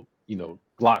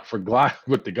 Glock for Glock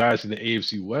with the guys in the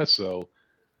AFC West. So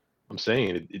I'm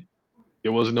saying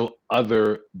there was no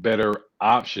other better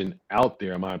option out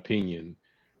there, in my opinion.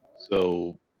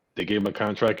 So they gave him a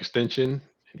contract extension,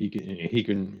 and he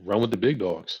can run with the big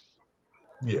dogs.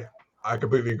 Yeah, I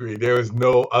completely agree. There is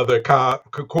no other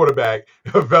quarterback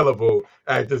available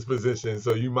at this position,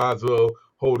 so you might as well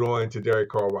hold on to Derek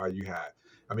Carr while you have.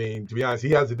 I mean, to be honest,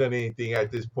 he hasn't done anything at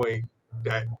this point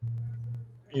that,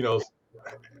 you know,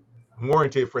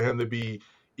 warranted for him to be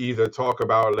either talk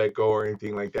about or let go or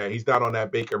anything like that. He's not on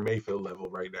that Baker Mayfield level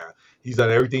right now. He's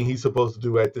done everything he's supposed to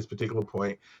do at this particular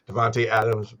point. Devontae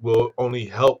Adams will only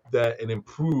help that and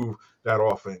improve that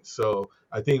offense. So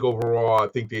I think overall, I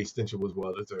think the extension was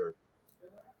well deserved.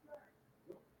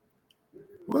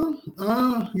 Well,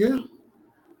 yeah,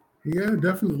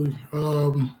 definitely.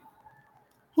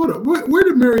 Hold up, where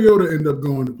did Mariota end up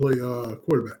going to play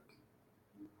quarterback?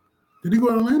 Did he go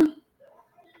to Atlanta?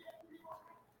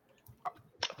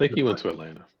 I think he went to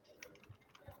Atlanta.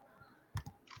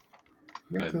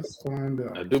 Let us find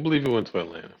out. I do believe he went to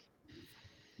Atlanta.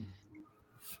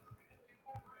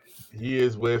 He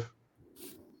is with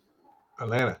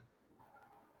Atlanta.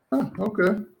 Oh,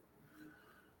 okay.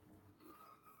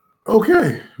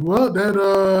 Okay. Well, that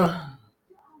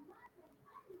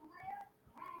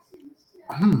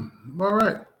all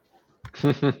right.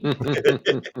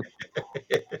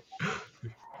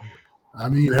 I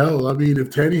mean, hell, if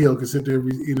Tannehill can sit there,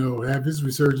 have his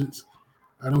resurgence,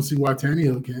 I don't see why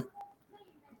Tannehill can't.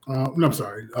 No, I'm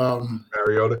sorry.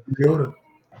 Mariota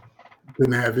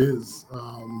couldn't have his.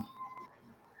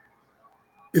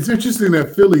 It's interesting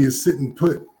that Philly is sitting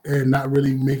put and not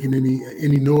really making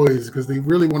any noise because they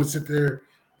really want to sit there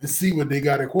and see what they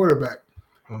got at quarterback.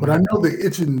 Mm-hmm. But I know they're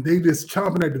itching. They just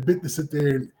chomping at the bit to sit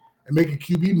there and make a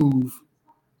QB move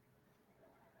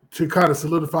to kind of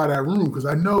solidify that room because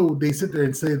I know they sit there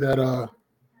and say that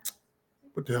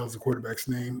what the hell is the quarterback's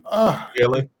name?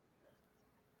 Jalen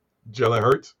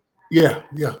Hurts. Yeah.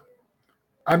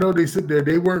 I know they sit there.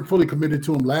 They weren't fully committed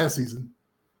to him last season.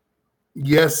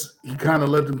 Yes, he kind of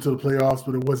led them to the playoffs,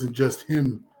 but it wasn't just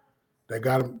him that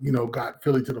got him, got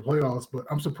Philly to the playoffs. But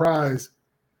I'm surprised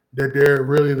that they're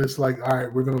really just like, all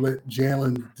right, we're going to let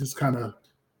Jalen just kind of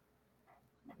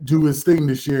do his thing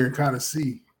this year and kind of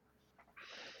see,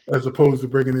 as opposed to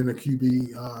bringing in a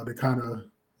QB to kind of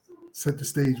set the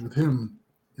stage with him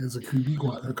as a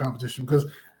QB competition. Because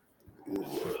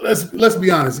let's be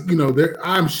honest,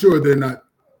 I'm sure they're not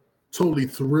totally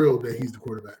thrilled that he's the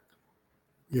quarterback.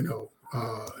 He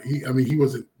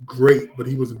wasn't great, but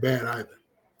he wasn't bad either.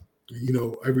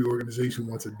 Every organization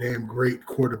wants a damn great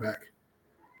quarterback.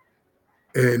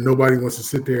 And nobody wants to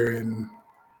sit there and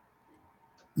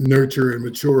nurture and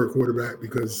mature a quarterback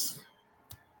because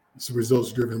it's a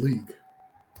results-driven league.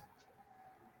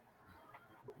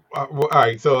 All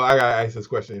right, so I got to ask this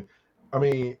question. I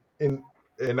mean, I'm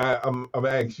going to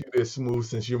ask you this, Smooth,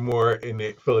 since you're more in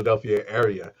the Philadelphia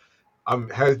area.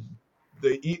 Has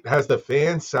the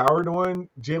fans soured on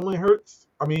Jalen Hurts?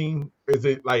 I mean, is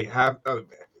it like half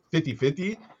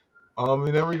 50-50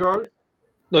 in that regard?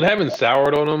 No, they haven't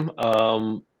soured on him.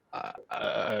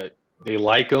 They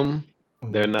like him.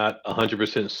 Mm-hmm. They're not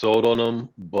 100% sold on him,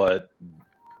 but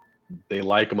they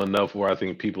like him enough where I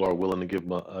think people are willing to give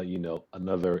him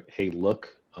another look.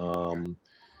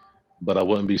 But I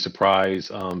wouldn't be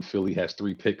surprised. Philly has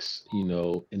 3 picks, in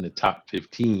the top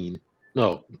 15.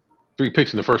 No, 3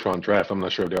 picks in the first round draft. I'm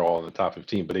not sure if they're all in the top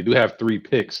 15, but they do have 3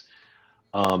 picks.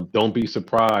 Don't be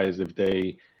surprised if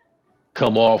they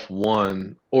come off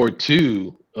 1 or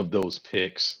 2 of those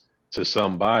picks to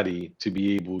somebody to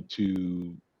be able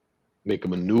to make a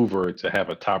maneuver to have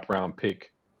a top round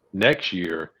pick next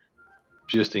year,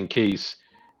 just in case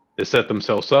they set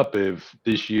themselves up. If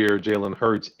this year Jalen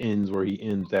Hurts ends where he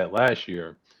ends that last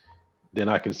year, then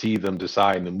I can see them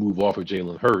deciding to move off of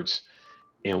Jalen Hurts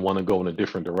and want to go in a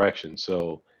different direction.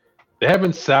 So they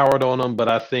haven't soured on him, but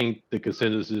I think the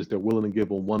consensus is they're willing to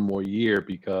give him 1 more year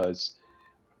because,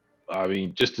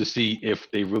 just to see if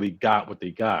they really got what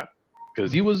they got.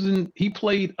 Because he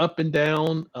played up and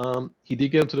down. He did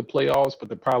get into the playoffs, but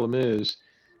the problem is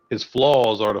his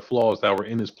flaws are the flaws that were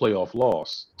in his playoff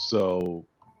loss. So,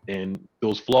 and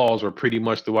those flaws were pretty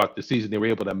much throughout the season. They were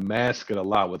able to mask it a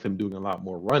lot with him doing a lot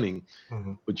more running.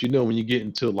 Mm-hmm. But when you get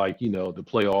into the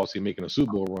playoffs and making a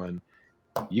Super Bowl run,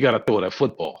 you got to throw that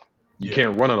football. You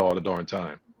can't run it all the darn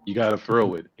time. You got to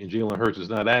throw it. And Jalen Hurts is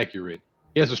not accurate.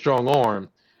 He has a strong arm,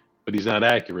 but he's not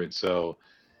accurate. So,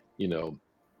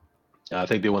 I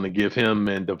think they want to give him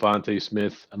and Devontae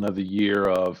Smith another year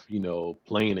of,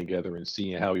 playing together and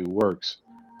seeing how he works.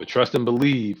 But trust and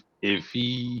believe, if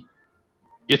he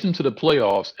gets into the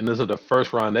playoffs and this is the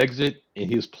first round exit and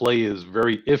his play is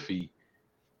very iffy,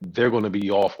 they're going to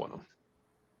be off on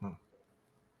him.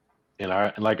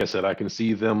 And like I said, I can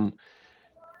see them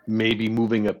maybe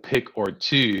moving a pick or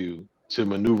 2 to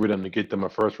maneuver them to get them a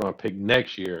first round pick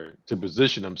next year to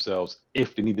position themselves.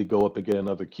 If they need to go up and get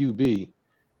another QB,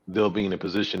 they'll be in a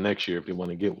position next year if they want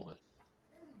to get one.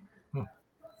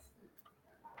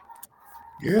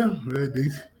 Yeah.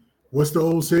 What's the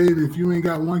old saying? If you ain't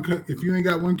got one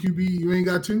QB, you ain't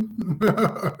got two.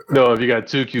 No, if you got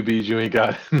two QBs, you ain't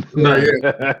got Right,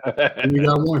 none. you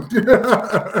got one.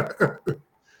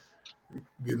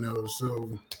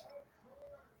 So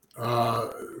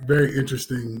very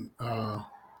interesting.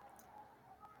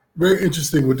 Very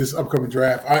interesting with this upcoming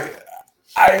draft.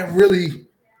 I'm really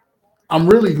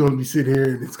going to be sitting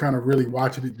here and it's kind of really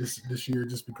watching it this year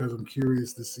just because I'm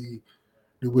curious to see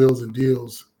the wheels and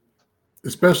deals,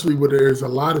 especially where there's a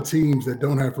lot of teams that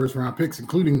don't have first round picks,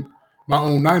 including my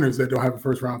own Niners that don't have a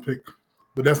first round pick.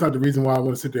 But that's not the reason why I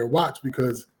want to sit there and watch,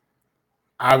 because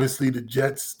obviously the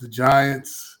Jets, the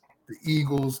Giants, the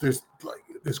Eagles, there's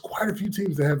quite a few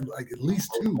teams that have like at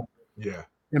least two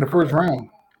in the first round.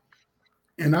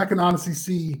 And I can honestly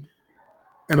see,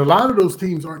 and a lot of those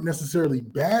teams aren't necessarily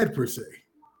bad per se.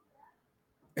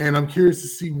 And I'm curious to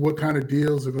see what kind of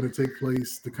deals are going to take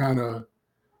place to kind of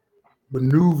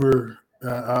maneuver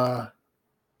and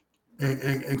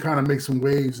kind of make some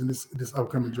waves in this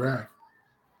upcoming draft.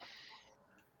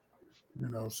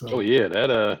 So. Oh yeah,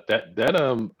 that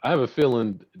I have a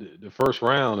feeling the first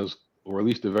round is, or at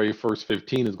least the very first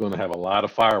 15 is going to have a lot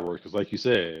of fireworks, because like you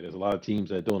said, there's a lot of teams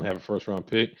that don't have a first round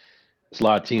pick. There's a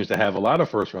lot of teams that have a lot of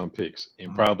first round picks,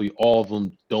 and probably all of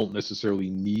them don't necessarily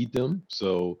need them.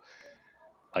 So,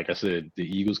 like I said, the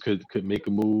Eagles could make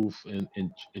a move and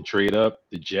trade up.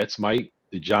 The Jets might.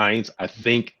 The Giants, I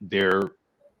think they're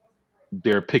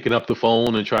picking up the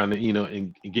phone and trying to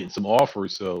and getting some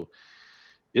offers. So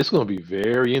it's going to be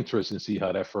very interesting to see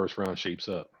how that first round shapes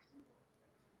up.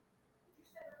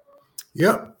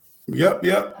 Yep.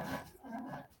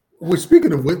 Well,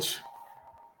 speaking of which,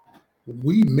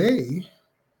 we may,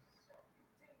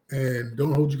 and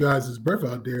don't hold you guys' breath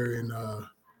out there in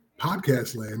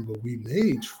podcast land, but we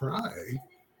may try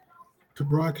to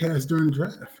broadcast during the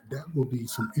draft. That will be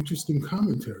some interesting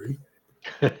commentary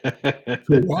to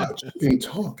watch and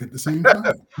talk at the same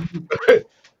time.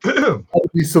 That'll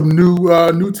be some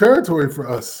new territory for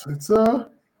us. It's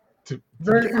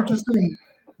very interesting.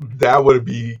 That would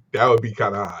be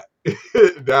kind of hot.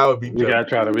 That would be. We gotta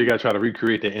try to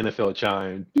recreate the NFL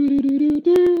chime.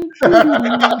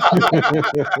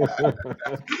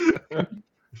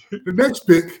 The next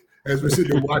pick, as we're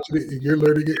sitting there watching it, and you're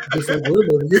learning it just like we're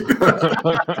learning it.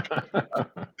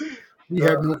 We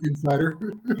have no insider.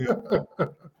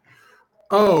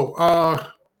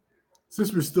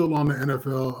 Since we're still on the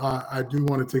NFL, I do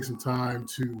want to take some time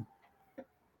to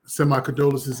send my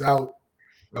condolences out.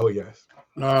 Oh yes.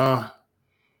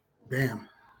 Damn,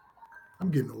 I'm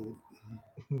getting old.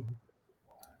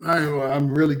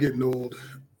 I'm really getting old.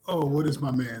 Oh, what is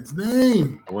my man's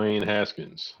name? Dwayne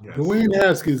Haskins. Yes. Dwayne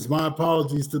Haskins. My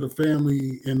apologies to the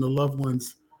family and the loved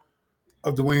ones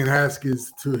of Dwayne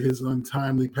Haskins to his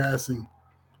untimely passing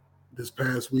this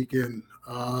past weekend.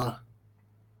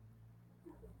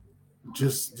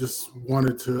 Just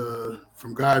wanted to,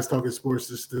 from Guys Talking Sports,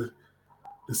 just to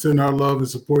send our love and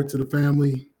support to the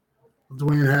family of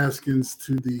Dwayne Haskins,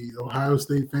 to the Ohio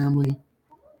State family,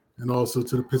 and also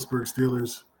to the Pittsburgh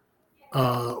Steelers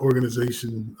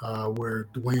organization, where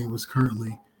Dwayne was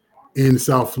currently in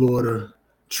South Florida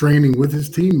training with his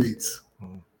teammates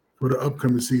for the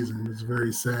upcoming season. It was a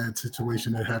very sad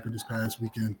situation that happened this past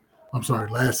weekend. I'm sorry,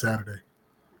 last Saturday.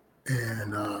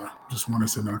 And just want to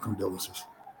send our condolences.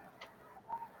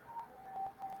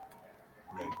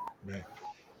 Right.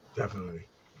 Definitely.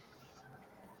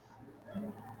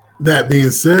 That being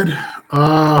said,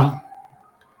 the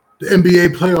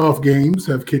NBA playoff games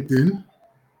have kicked in,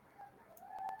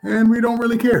 and we don't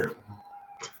really care.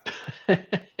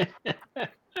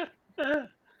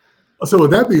 So with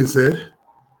that being said,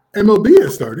 MLB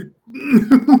has started.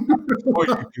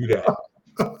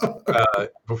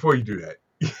 Before you do that,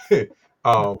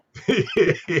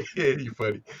 you're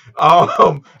funny.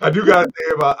 I do gotta say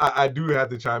about I do have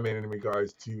to chime in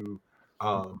regards to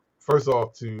first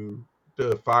off to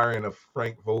the firing of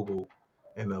Frank Vogel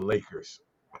and the Lakers.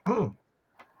 The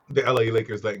LA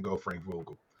Lakers letting go of Frank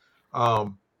Vogel.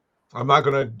 I'm not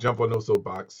gonna jump on no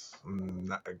soapbox,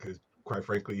 because quite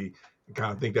frankly, I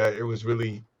kind of think that it was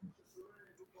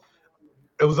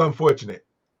unfortunate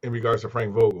in regards to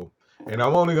Frank Vogel. And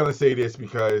I'm only gonna say this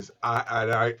because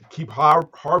I keep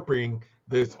harping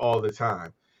this all the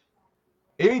time.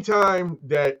 Anytime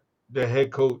that the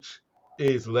head coach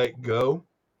is let go,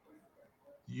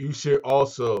 you should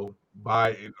also,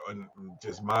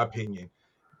 just my opinion,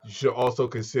 you should also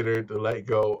consider the let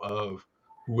go of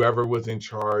whoever was in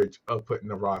charge of putting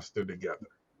the roster together,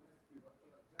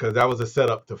 because that was a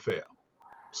setup to fail.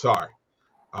 Sorry.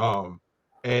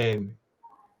 And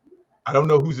I don't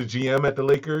know who's the GM at the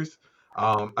Lakers,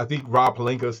 I think Rob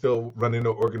Pelinka is still running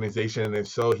the organization, and if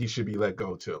so, he should be let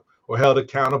go too, or held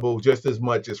accountable just as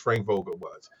much as Frank Vogel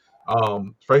was.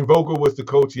 Frank Vogel was the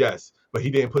coach, yes, but he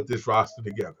didn't put this roster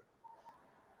together.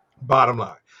 Bottom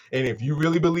line. And if you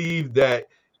really believe that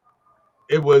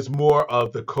it was more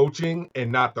of the coaching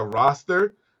and not the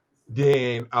roster,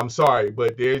 then I'm sorry,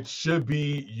 but there should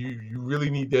be you really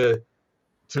need to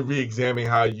re-examine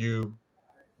how you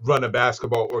run a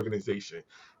basketball organization.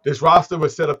 This roster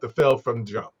was set up to fail from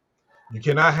the jump. You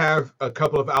cannot have a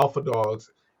couple of alpha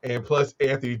dogs and plus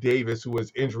Anthony Davis, who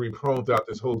was injury prone throughout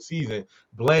this whole season.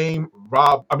 Blame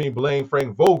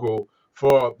Frank Vogel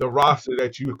for the roster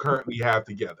that you currently have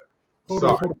together. Hold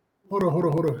on.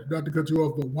 Not to cut you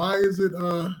off, but why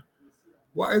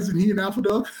isn't he an alpha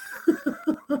dog?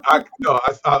 I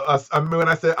mean, when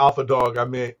I said alpha dog, I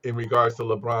meant in regards to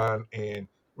LeBron and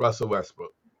Russell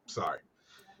Westbrook. Sorry.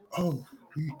 My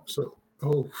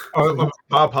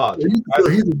apologies. So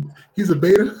he's a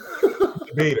beta.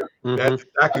 Beta. That's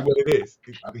exactly what it is.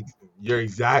 You're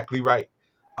exactly right.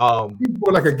 He's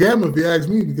more like a gamma, if you ask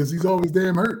me, because he's always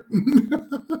damn hurt.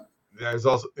 There's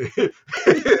also TNT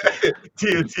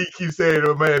keeps saying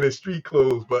to a man in street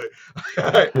clothes, but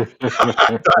I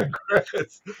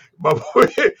digress.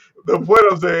 The point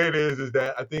I'm saying is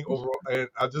that I think overall, and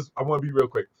I want to be real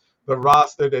quick. The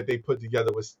roster that they put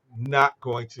together was not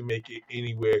going to make it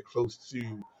anywhere close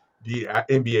to the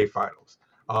NBA Finals,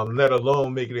 let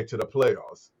alone making it to the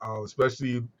playoffs,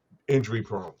 especially injury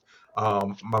prone.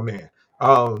 My man.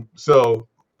 So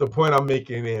the point I'm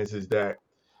making is that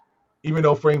even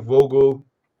though Frank Vogel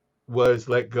was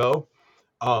let go,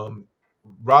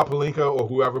 Rob Pelinka or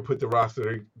whoever put the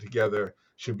roster together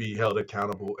should be held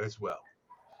accountable as well.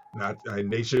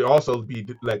 And they should also be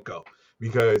let go,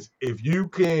 because if you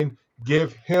can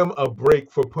give him a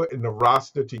break for putting the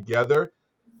roster together,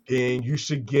 then you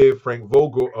should give Frank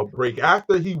Vogel a break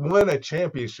after he won a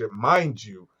championship, mind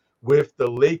you, with the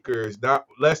Lakers not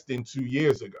less than 2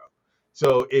 years ago.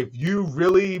 So if you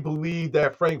really believe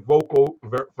that Frank Vogel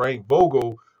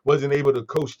wasn't able to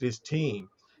coach this team,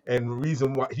 and the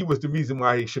reason why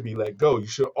he should be let go, you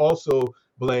should also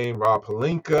blame Rob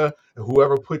Pelinka and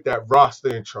whoever put that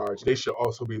roster in charge. They should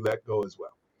also be let go as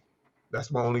well.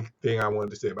 That's my only thing I wanted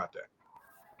to say about that.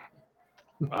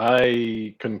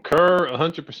 I concur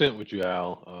 100% with you,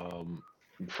 Al.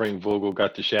 Frank Vogel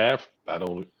got the shaft.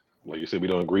 Like you said, we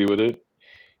don't agree with it.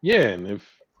 Yeah, and if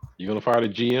you're going to fire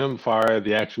the GM, fire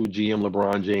the actual GM,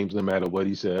 LeBron James, no matter what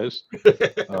he says.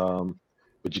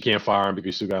 But you can't fire him because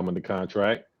you still got him under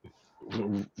contract.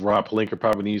 Rob Pelinka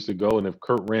probably needs to go. And if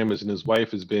Kurt Rambis and his wife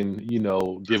has been,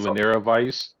 giving their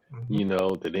advice,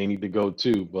 that they need to go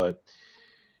too. But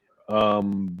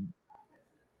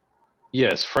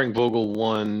yes, Frank Vogel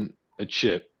won a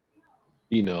chip,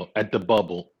 at the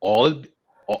bubble. All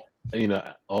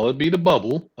it'd be the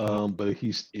bubble, but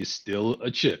is still a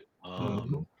chip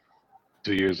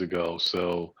 2 years ago.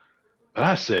 So, but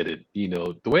I said it,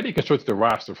 the way they constructed the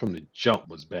roster from the jump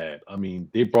was bad. I mean,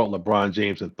 they brought LeBron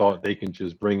James and thought they can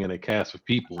just bring in a cast of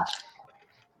people,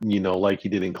 like he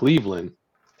did in Cleveland,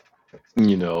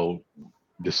 the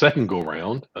second go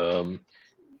round.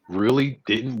 Really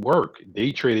didn't work.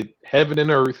 They traded heaven and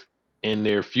earth and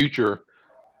their future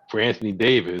for Anthony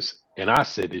Davis, and I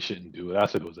said they shouldn't do it. I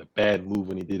said it was a bad move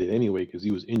when he did it anyway because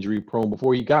he was injury prone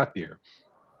before he got there.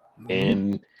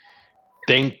 And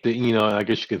thank the, I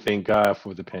guess you could thank God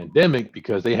for the pandemic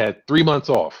because they had 3 months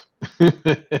off.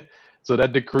 So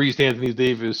that decreased Anthony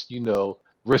Davis,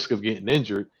 risk of getting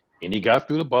injured, and he got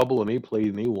through the bubble and they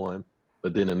played and they won.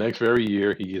 But then the next very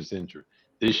year he gets injured.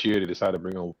 This year, they decided to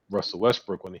bring on Russell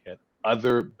Westbrook when they had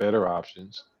other better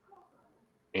options.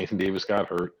 Anthony Davis got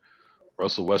hurt.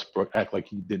 Russell Westbrook acted like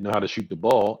he didn't know how to shoot the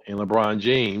ball. And LeBron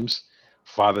James,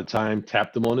 Father Time,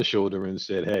 tapped him on the shoulder and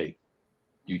said, hey,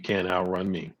 you can't outrun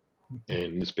me.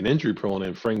 And it's been injury prone,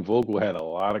 and Frank Vogel had a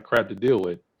lot of crap to deal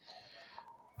with.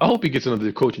 I hope he gets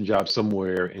another coaching job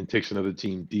somewhere and takes another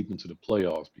team deep into the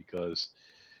playoffs because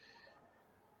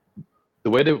the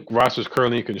way the roster is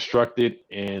currently constructed,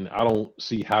 and I don't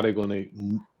see how they're going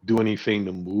to do anything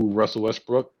to move Russell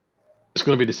Westbrook. It's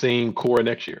going to be the same core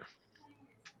next year.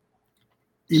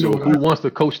 So who wants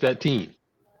to coach that team?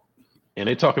 And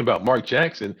they're talking about Mark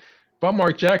Jackson. If I'm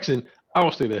Mark Jackson, I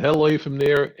will stay the hell away from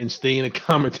there and stay in a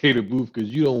commentator booth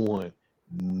because you don't want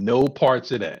no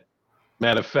parts of that.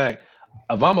 Matter of fact,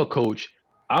 if I'm a coach,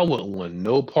 I wouldn't want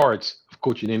no parts of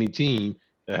coaching any team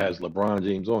that has LeBron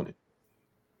James on it.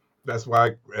 That's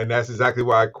why, and that's exactly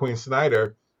why Quinn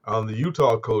Snyder, the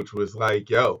Utah coach, was like,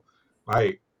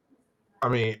 after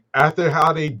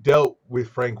how they dealt with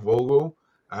Frank Vogel,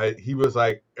 He was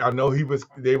like, I know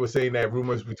they were saying that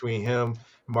rumors between him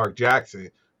and Mark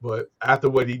Jackson, but after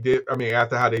what he did, I mean,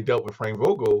 after how they dealt with Frank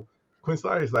Vogel, Quinn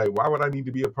Snyder's like, why would I need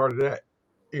to be a part of that?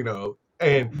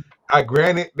 And I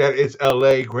granted that it's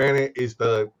LA, granted it's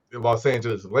the Los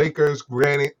Angeles Lakers,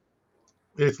 granted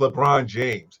it's LeBron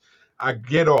James. I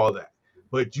get all that.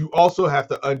 But you also have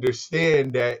to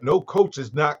understand that no coach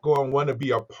is not going to want to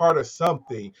be a part of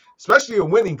something, especially a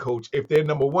winning coach, if their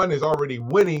number one is already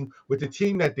winning with the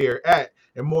team that they're at.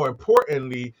 And more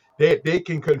importantly, that they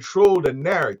can control the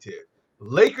narrative.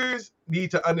 Lakers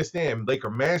need to understand, Laker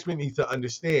management needs to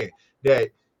understand that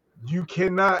you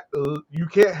can't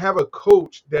have a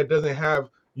coach that doesn't have,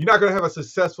 you're not going to have a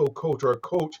successful coach or a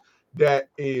coach that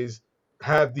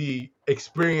have the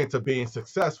experience of being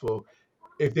successful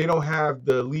if they don't have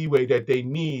the leeway that they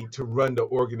need to run the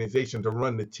organization, to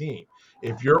run the team.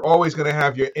 If you're always going to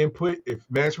have your input, if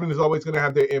management is always going to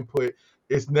have their input,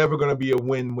 it's never going to be a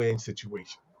win-win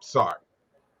situation. Sorry.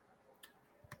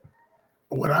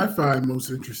 What I find most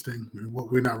interesting, and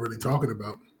what we're not really talking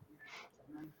about,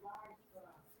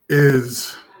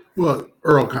 is, well,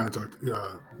 Earl kind of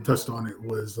touched on it,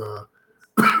 was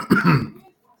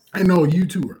I know you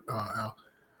too, Al,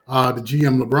 the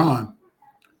GM LeBron,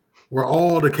 where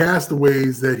all the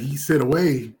castaways that he sent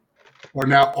away are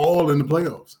now all in the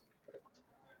playoffs.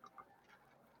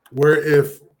 Where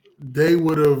if they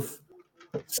would have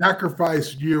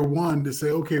sacrificed year one to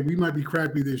say, okay, we might be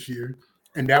crappy this year,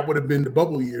 and that would have been the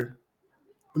bubble year.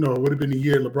 No, it would have been the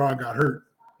year LeBron got hurt.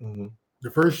 Mm-hmm.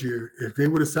 The first year, if they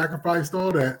would have sacrificed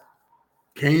all that,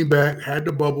 came back, had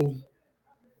the bubble,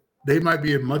 they might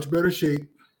be in much better shape.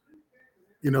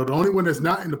 The only one that's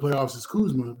not in the playoffs is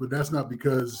Kuzma, but that's not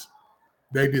because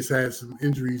they just had some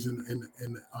injuries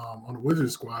on the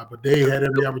Wizards squad, but they had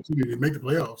every opportunity to make the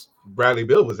playoffs. Bradley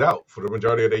Beal was out for the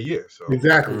majority of the year. So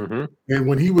exactly. Mm-hmm. And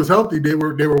when he was healthy, they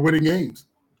were winning games.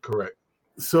 Correct.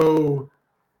 So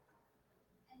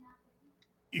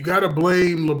you got to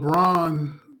blame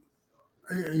LeBron.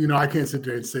 I can't sit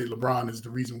there and say LeBron is the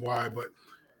reason why, but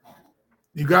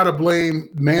you got to blame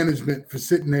management for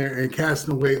sitting there and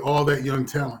casting away all that young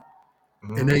talent.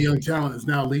 Mm-hmm. And that young talent is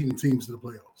now leading teams to the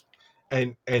playoffs.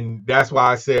 And that's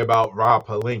why I say about Rob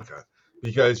Pelinka,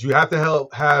 because you have to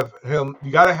have him.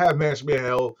 You got to have management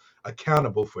held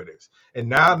accountable for this. And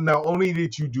now, not only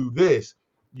did you do this,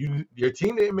 your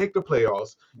team didn't make the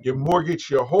playoffs. You mortgaged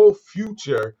your whole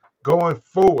future going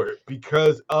forward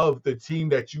because of the team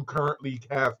that you currently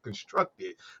have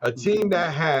constructed. A team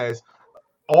that has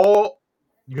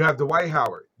you have Dwight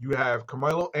Howard, you have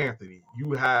Carmelo Anthony,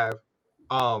 you have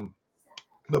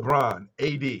LeBron,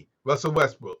 AD, Russell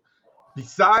Westbrook.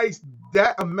 Besides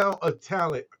that amount of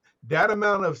talent, that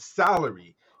amount of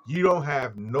salary, you don't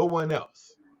have no one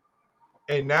else.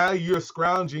 And now you're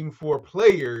scrounging for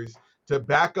players to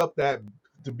back up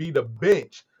to be the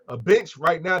bench, a bench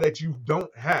right now that you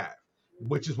don't have,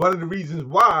 which is one of the reasons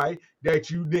why that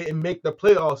you didn't make the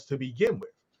playoffs to begin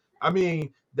with. I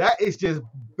mean, that is just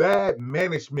bad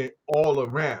management all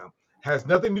around. Has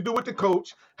nothing to do with the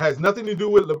coach, has nothing to do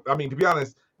with, to be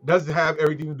honest, doesn't have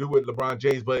everything to do with LeBron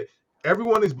James, but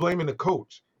everyone is blaming the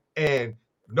coach, and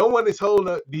no one is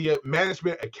holding the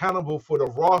management accountable for the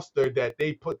roster that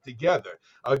they put together.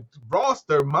 A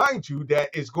roster, mind you, that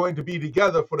is going to be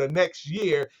together for the next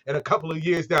year and a couple of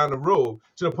years down the road,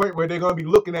 to the point where they're going to be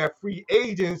looking at free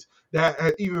agents that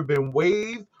have either been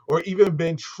waived or even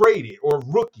been traded, or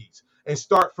rookies, and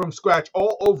start from scratch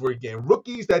all over again.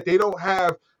 Rookies that they don't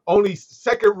have, only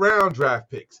second-round draft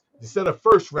picks instead of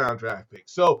first-round draft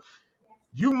picks. So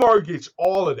you mortgage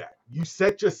all of that. You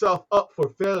set yourself up for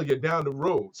failure down the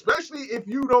road, especially if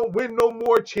you don't win no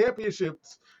more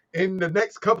championships in the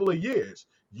next couple of years.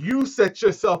 You set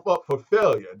yourself up for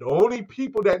failure. The only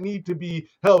people that need to be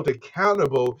held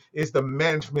accountable is the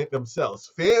management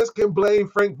themselves. Fans can blame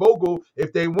Frank Vogel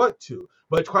if they want to,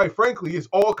 but quite frankly, it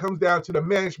all comes down to the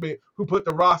management who put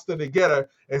the roster together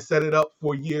and set it up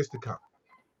for years to come.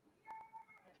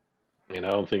 And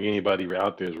I don't think anybody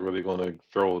out there is really going to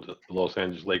throw the Los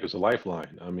Angeles Lakers a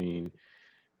lifeline. I mean,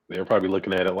 they're probably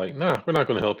looking at it like, nah, we're not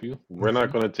going to help you. We're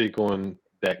not going to take on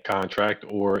that contract.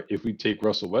 Or if we take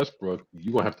Russell Westbrook,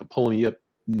 you're going to have to pony up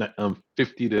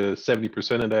 50 to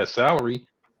 70% of that salary,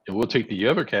 and we'll take the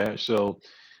other cash. So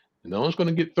no one's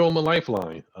going to throw him a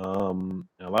lifeline.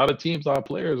 A lot of teams, a lot of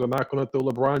players are not going to throw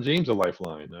LeBron James a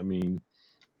lifeline. I mean,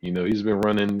 he's been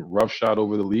running roughshod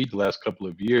over the league the last couple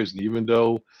of years. And even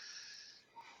though,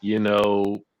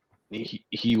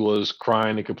 he was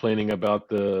crying and complaining about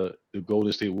the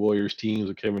Golden State Warriors teams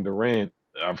with Kevin Durant,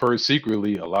 I've heard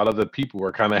secretly a lot of the people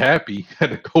were kind of happy that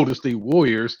the Golden State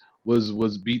Warriors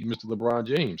was beating Mr. LeBron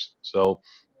James. So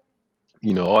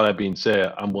all that being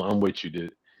said, I'm with you.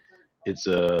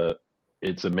 That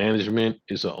it's a management,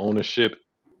 it's an ownership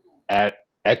at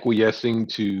acquiescing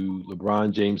to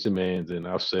LeBron James' demands. And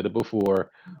I've said it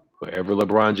before, wherever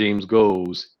LeBron James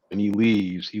goes and he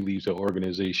leaves the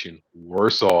organization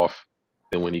worse off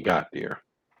than when he got there.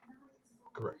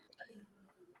 Correct.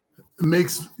 It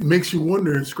makes you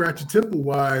wonder and scratch your temple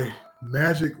why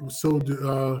Magic was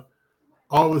so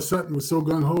all of a sudden was so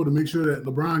gung ho to make sure that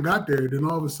LeBron got there. Then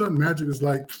all of a sudden Magic was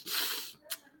like,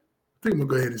 I think I'm gonna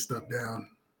go ahead and step down.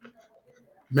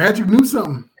 Magic knew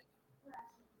something.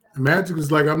 And Magic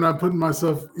was like, I'm not putting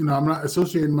myself, I'm not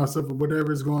associating myself with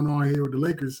whatever is going on here with the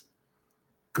Lakers,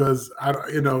 because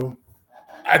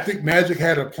I think Magic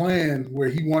had a plan where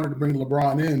he wanted to bring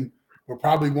LeBron in, or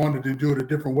probably wanted to do it a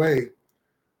different way.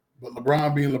 But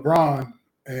LeBron being LeBron,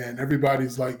 and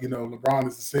everybody's like, LeBron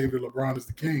is the savior, LeBron is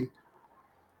the king.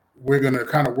 We're going to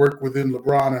kind of work within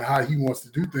LeBron and how he wants to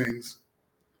do things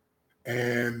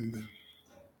and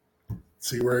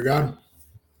see where it got him.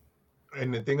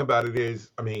 And the thing about it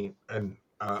is, I mean, and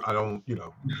I don't, the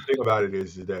thing about it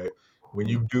is that when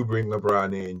you do bring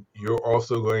LeBron in, you're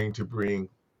also going to bring,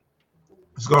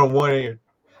 it's going to want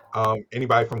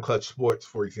anybody from Clutch Sports,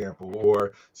 for example,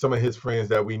 or some of his friends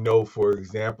that we know, for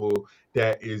example,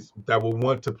 that will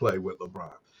want to play with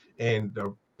LeBron. And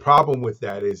the problem with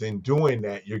that is, in doing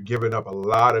that, you're giving up a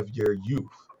lot of your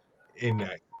youth in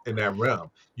that realm.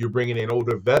 You're bringing in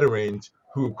older veterans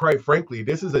who, quite frankly,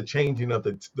 this is a changing of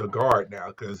the guard now,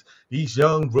 because these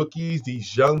young rookies,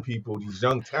 these young people, these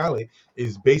young talent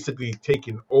is basically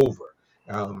taking over.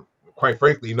 Quite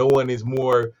frankly, no one is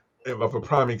more of a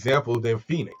prime example than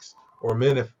Phoenix or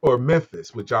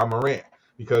Memphis with Ja Morant,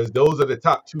 because those are the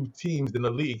top two teams in the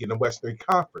league in the Western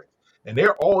Conference, and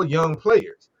they're all young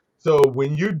players. So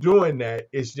when you're doing that,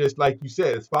 it's just like you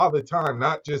said, it's father time,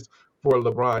 not just for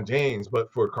LeBron James,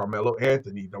 but for Carmelo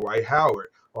Anthony, Dwight Howard,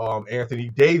 Anthony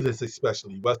Davis,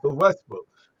 especially Russell Westbrook.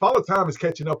 Father time is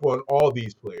catching up on all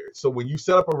these players. So when you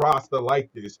set up a roster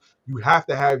like this, you have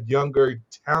to have younger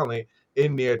talent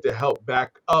in there to help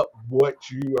back up what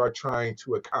you are trying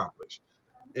to accomplish.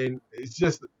 And it's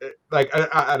just like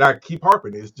I keep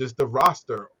harping, it's just the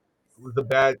roster was a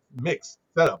bad mix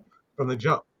setup from the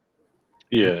jump.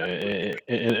 Yeah,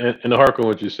 and to hark on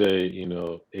what you say,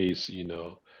 Ace,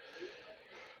 a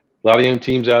lot of young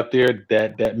teams out there,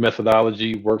 that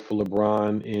methodology worked for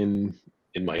LeBron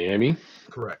in Miami.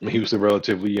 Correct. He was still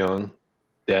relatively young.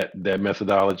 That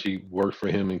methodology worked for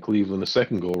him in Cleveland the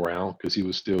second go around because he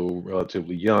was still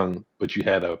relatively young. But you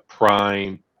had a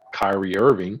prime Kyrie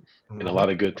Irving and a lot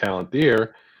of good talent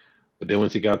there. But then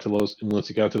once he got to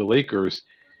the Lakers,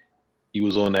 he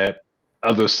was on that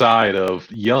other side of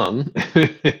young.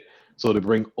 So to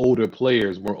bring older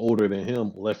players, more older than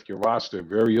him, left your roster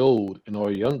very old, and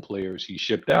all young players he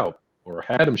shipped out or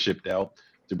had him shipped out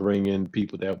to bring in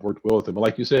people that worked well with him. But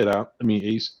like you said,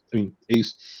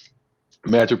 Ace,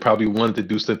 Magic probably wanted to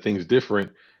do some things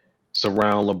different,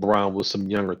 surround LeBron with some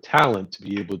younger talent to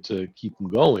be able to keep him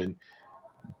going.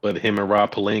 But him and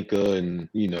Rob Pelinka and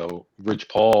Rich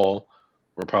Paul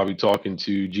were probably talking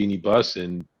to Jeannie Buss,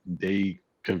 and they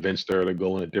convinced her to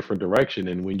go in a different direction.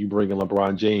 And when you bring in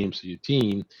LeBron James to your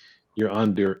team, you're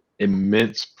under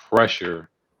immense pressure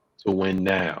to win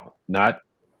now, not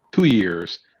 2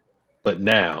 years, but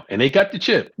now. And they got the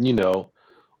chip,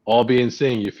 all being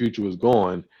saying your future was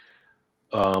gone,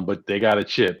 but they got a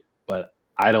chip. But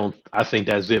I think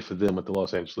that's it for them with the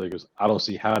Los Angeles Lakers. I don't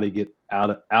see how they get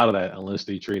out of that unless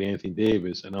they trade Anthony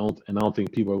Davis. And I don't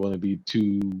think people are going to be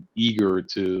too eager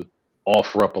to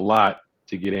offer up a lot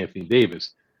to get Anthony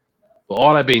Davis. But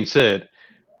all that being said,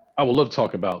 I would love to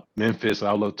talk about Memphis.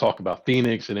 I would love to talk about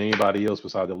Phoenix and anybody else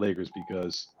besides the Lakers,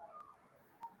 because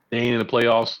they ain't in the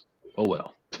playoffs. Oh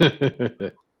well.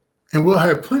 And we'll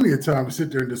have plenty of time to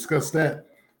sit there and discuss that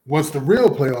once the real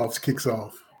playoffs kicks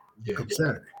off come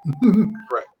Saturday.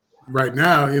 Right. Right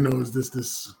now, is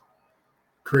this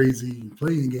crazy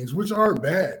playing games, which aren't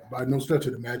bad by no stretch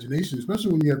of the imagination,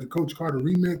 especially when you have the Coach Carter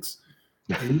remix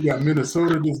and you got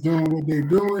Minnesota just doing what they're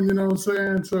doing, you know what I'm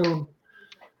saying? So,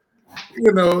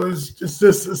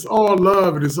 it's all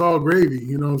love and it's all gravy,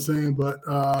 you know what I'm saying? But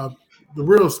the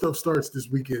real stuff starts this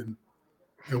weekend,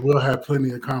 and we'll have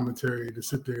plenty of commentary to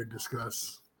sit there and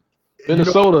discuss.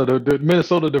 Minnesota,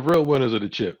 the real winners of the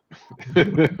chip.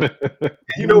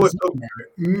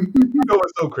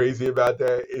 What's so crazy about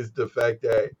that is the fact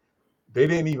that they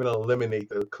didn't even eliminate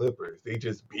the Clippers. They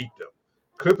just beat them.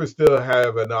 Clippers still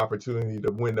have an opportunity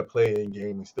to win the play-in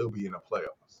game and still be in the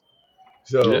playoffs.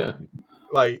 So,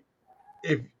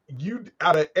 if you,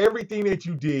 out of everything that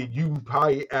you did, you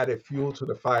probably added fuel to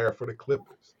the fire for the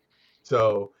Clippers.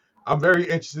 So I'm very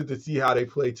interested to see how they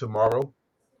play tomorrow,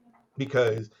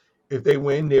 because if they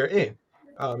win, they're in.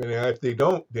 And if they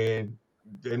don't, then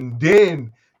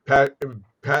Pat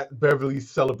Beverly's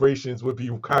celebrations would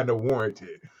be kind of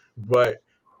warranted. But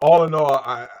all in all,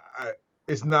 I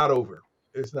it's not over.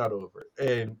 It's not over.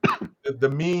 And the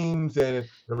memes and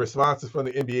the responses from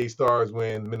the NBA stars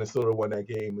when Minnesota won that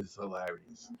game is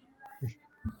hilarious.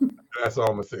 That's all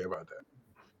I'm gonna say about that.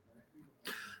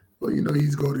 Well,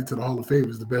 he's going into the Hall of Fame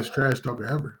as the best trash talker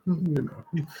ever. To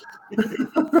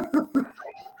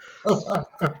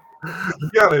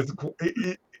be honest,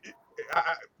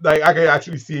 I can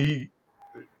actually see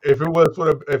if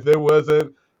there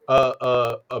wasn't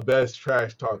a best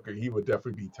trash talker, he would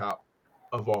definitely be top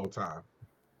of all time,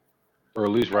 or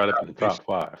at least right up in the top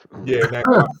 5. Yeah, in that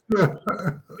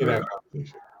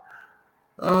conversation.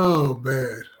 Oh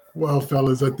man. Well,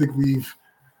 fellas, I think we've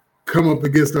come up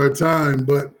against our time,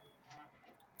 but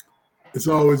it's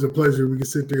always a pleasure. We can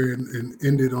sit there and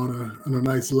end it on a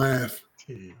nice laugh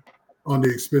on the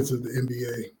expense of the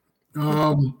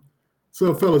NBA.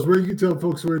 So, fellas, where you can tell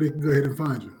folks where they can go ahead and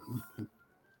find you.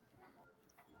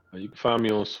 You can find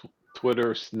me on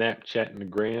Twitter, Snapchat, and the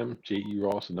Gram, J.E.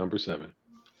 Ross, number 7.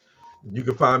 You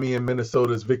can find me in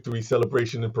Minnesota's victory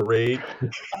celebration and parade.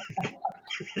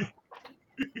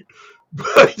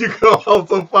 But you can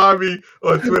also find me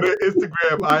on Twitter,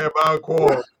 Instagram, I am Al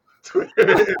Qual. Twitter,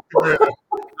 Instagram,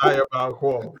 I am Al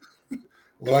Qual.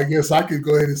 Well, I guess I could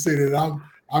go ahead and say that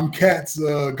I'm Cat's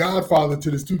godfather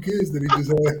to his 2 kids that he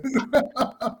just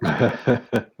had.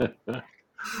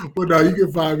 But now you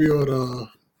can find me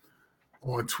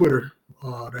on Twitter,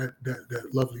 that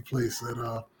lovely place at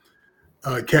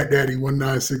Cat Daddy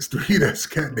 1963. That's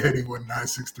Cat Daddy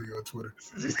 1963 on Twitter.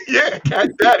 Yeah,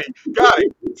 Cat Daddy, got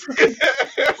it.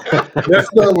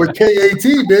 That's not with KAT,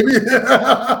 baby.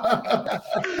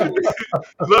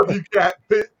 Love you, Cat.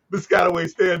 Piscataway,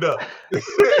 stand up.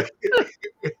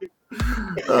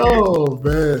 Oh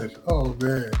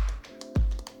man.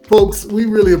 Folks, we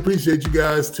really appreciate you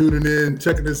guys tuning in,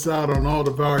 checking us out on all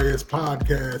the various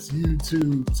podcasts,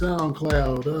 YouTube,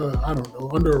 SoundCloud, I don't know,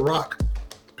 under a rock,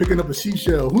 picking up a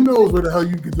seashell. Who knows where the hell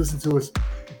you can listen to us,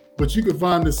 but you can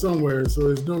find us somewhere. So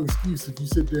there's no excuse if you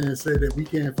sit there and say that we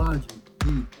can't find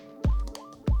you.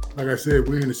 Like I said,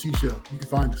 we're in a seashell. You can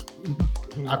find us.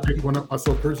 I picked one up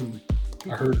myself personally.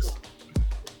 I heard us.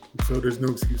 So there's no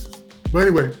excuses. But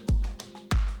anyway,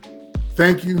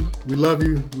 thank you. We love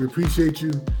you. We appreciate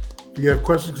you. If you have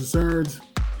questions, concerns,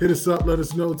 hit us up. Let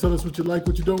us know. Tell us what you like,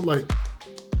 what you don't like.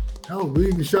 Hell, we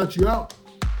even shout you out.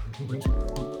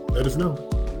 Let us know.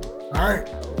 All right.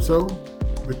 So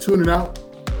we're tuning out.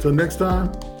 Till next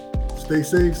time, stay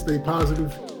safe, stay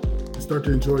positive, and start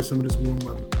to enjoy some of this warm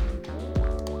weather.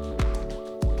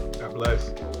 God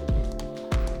bless.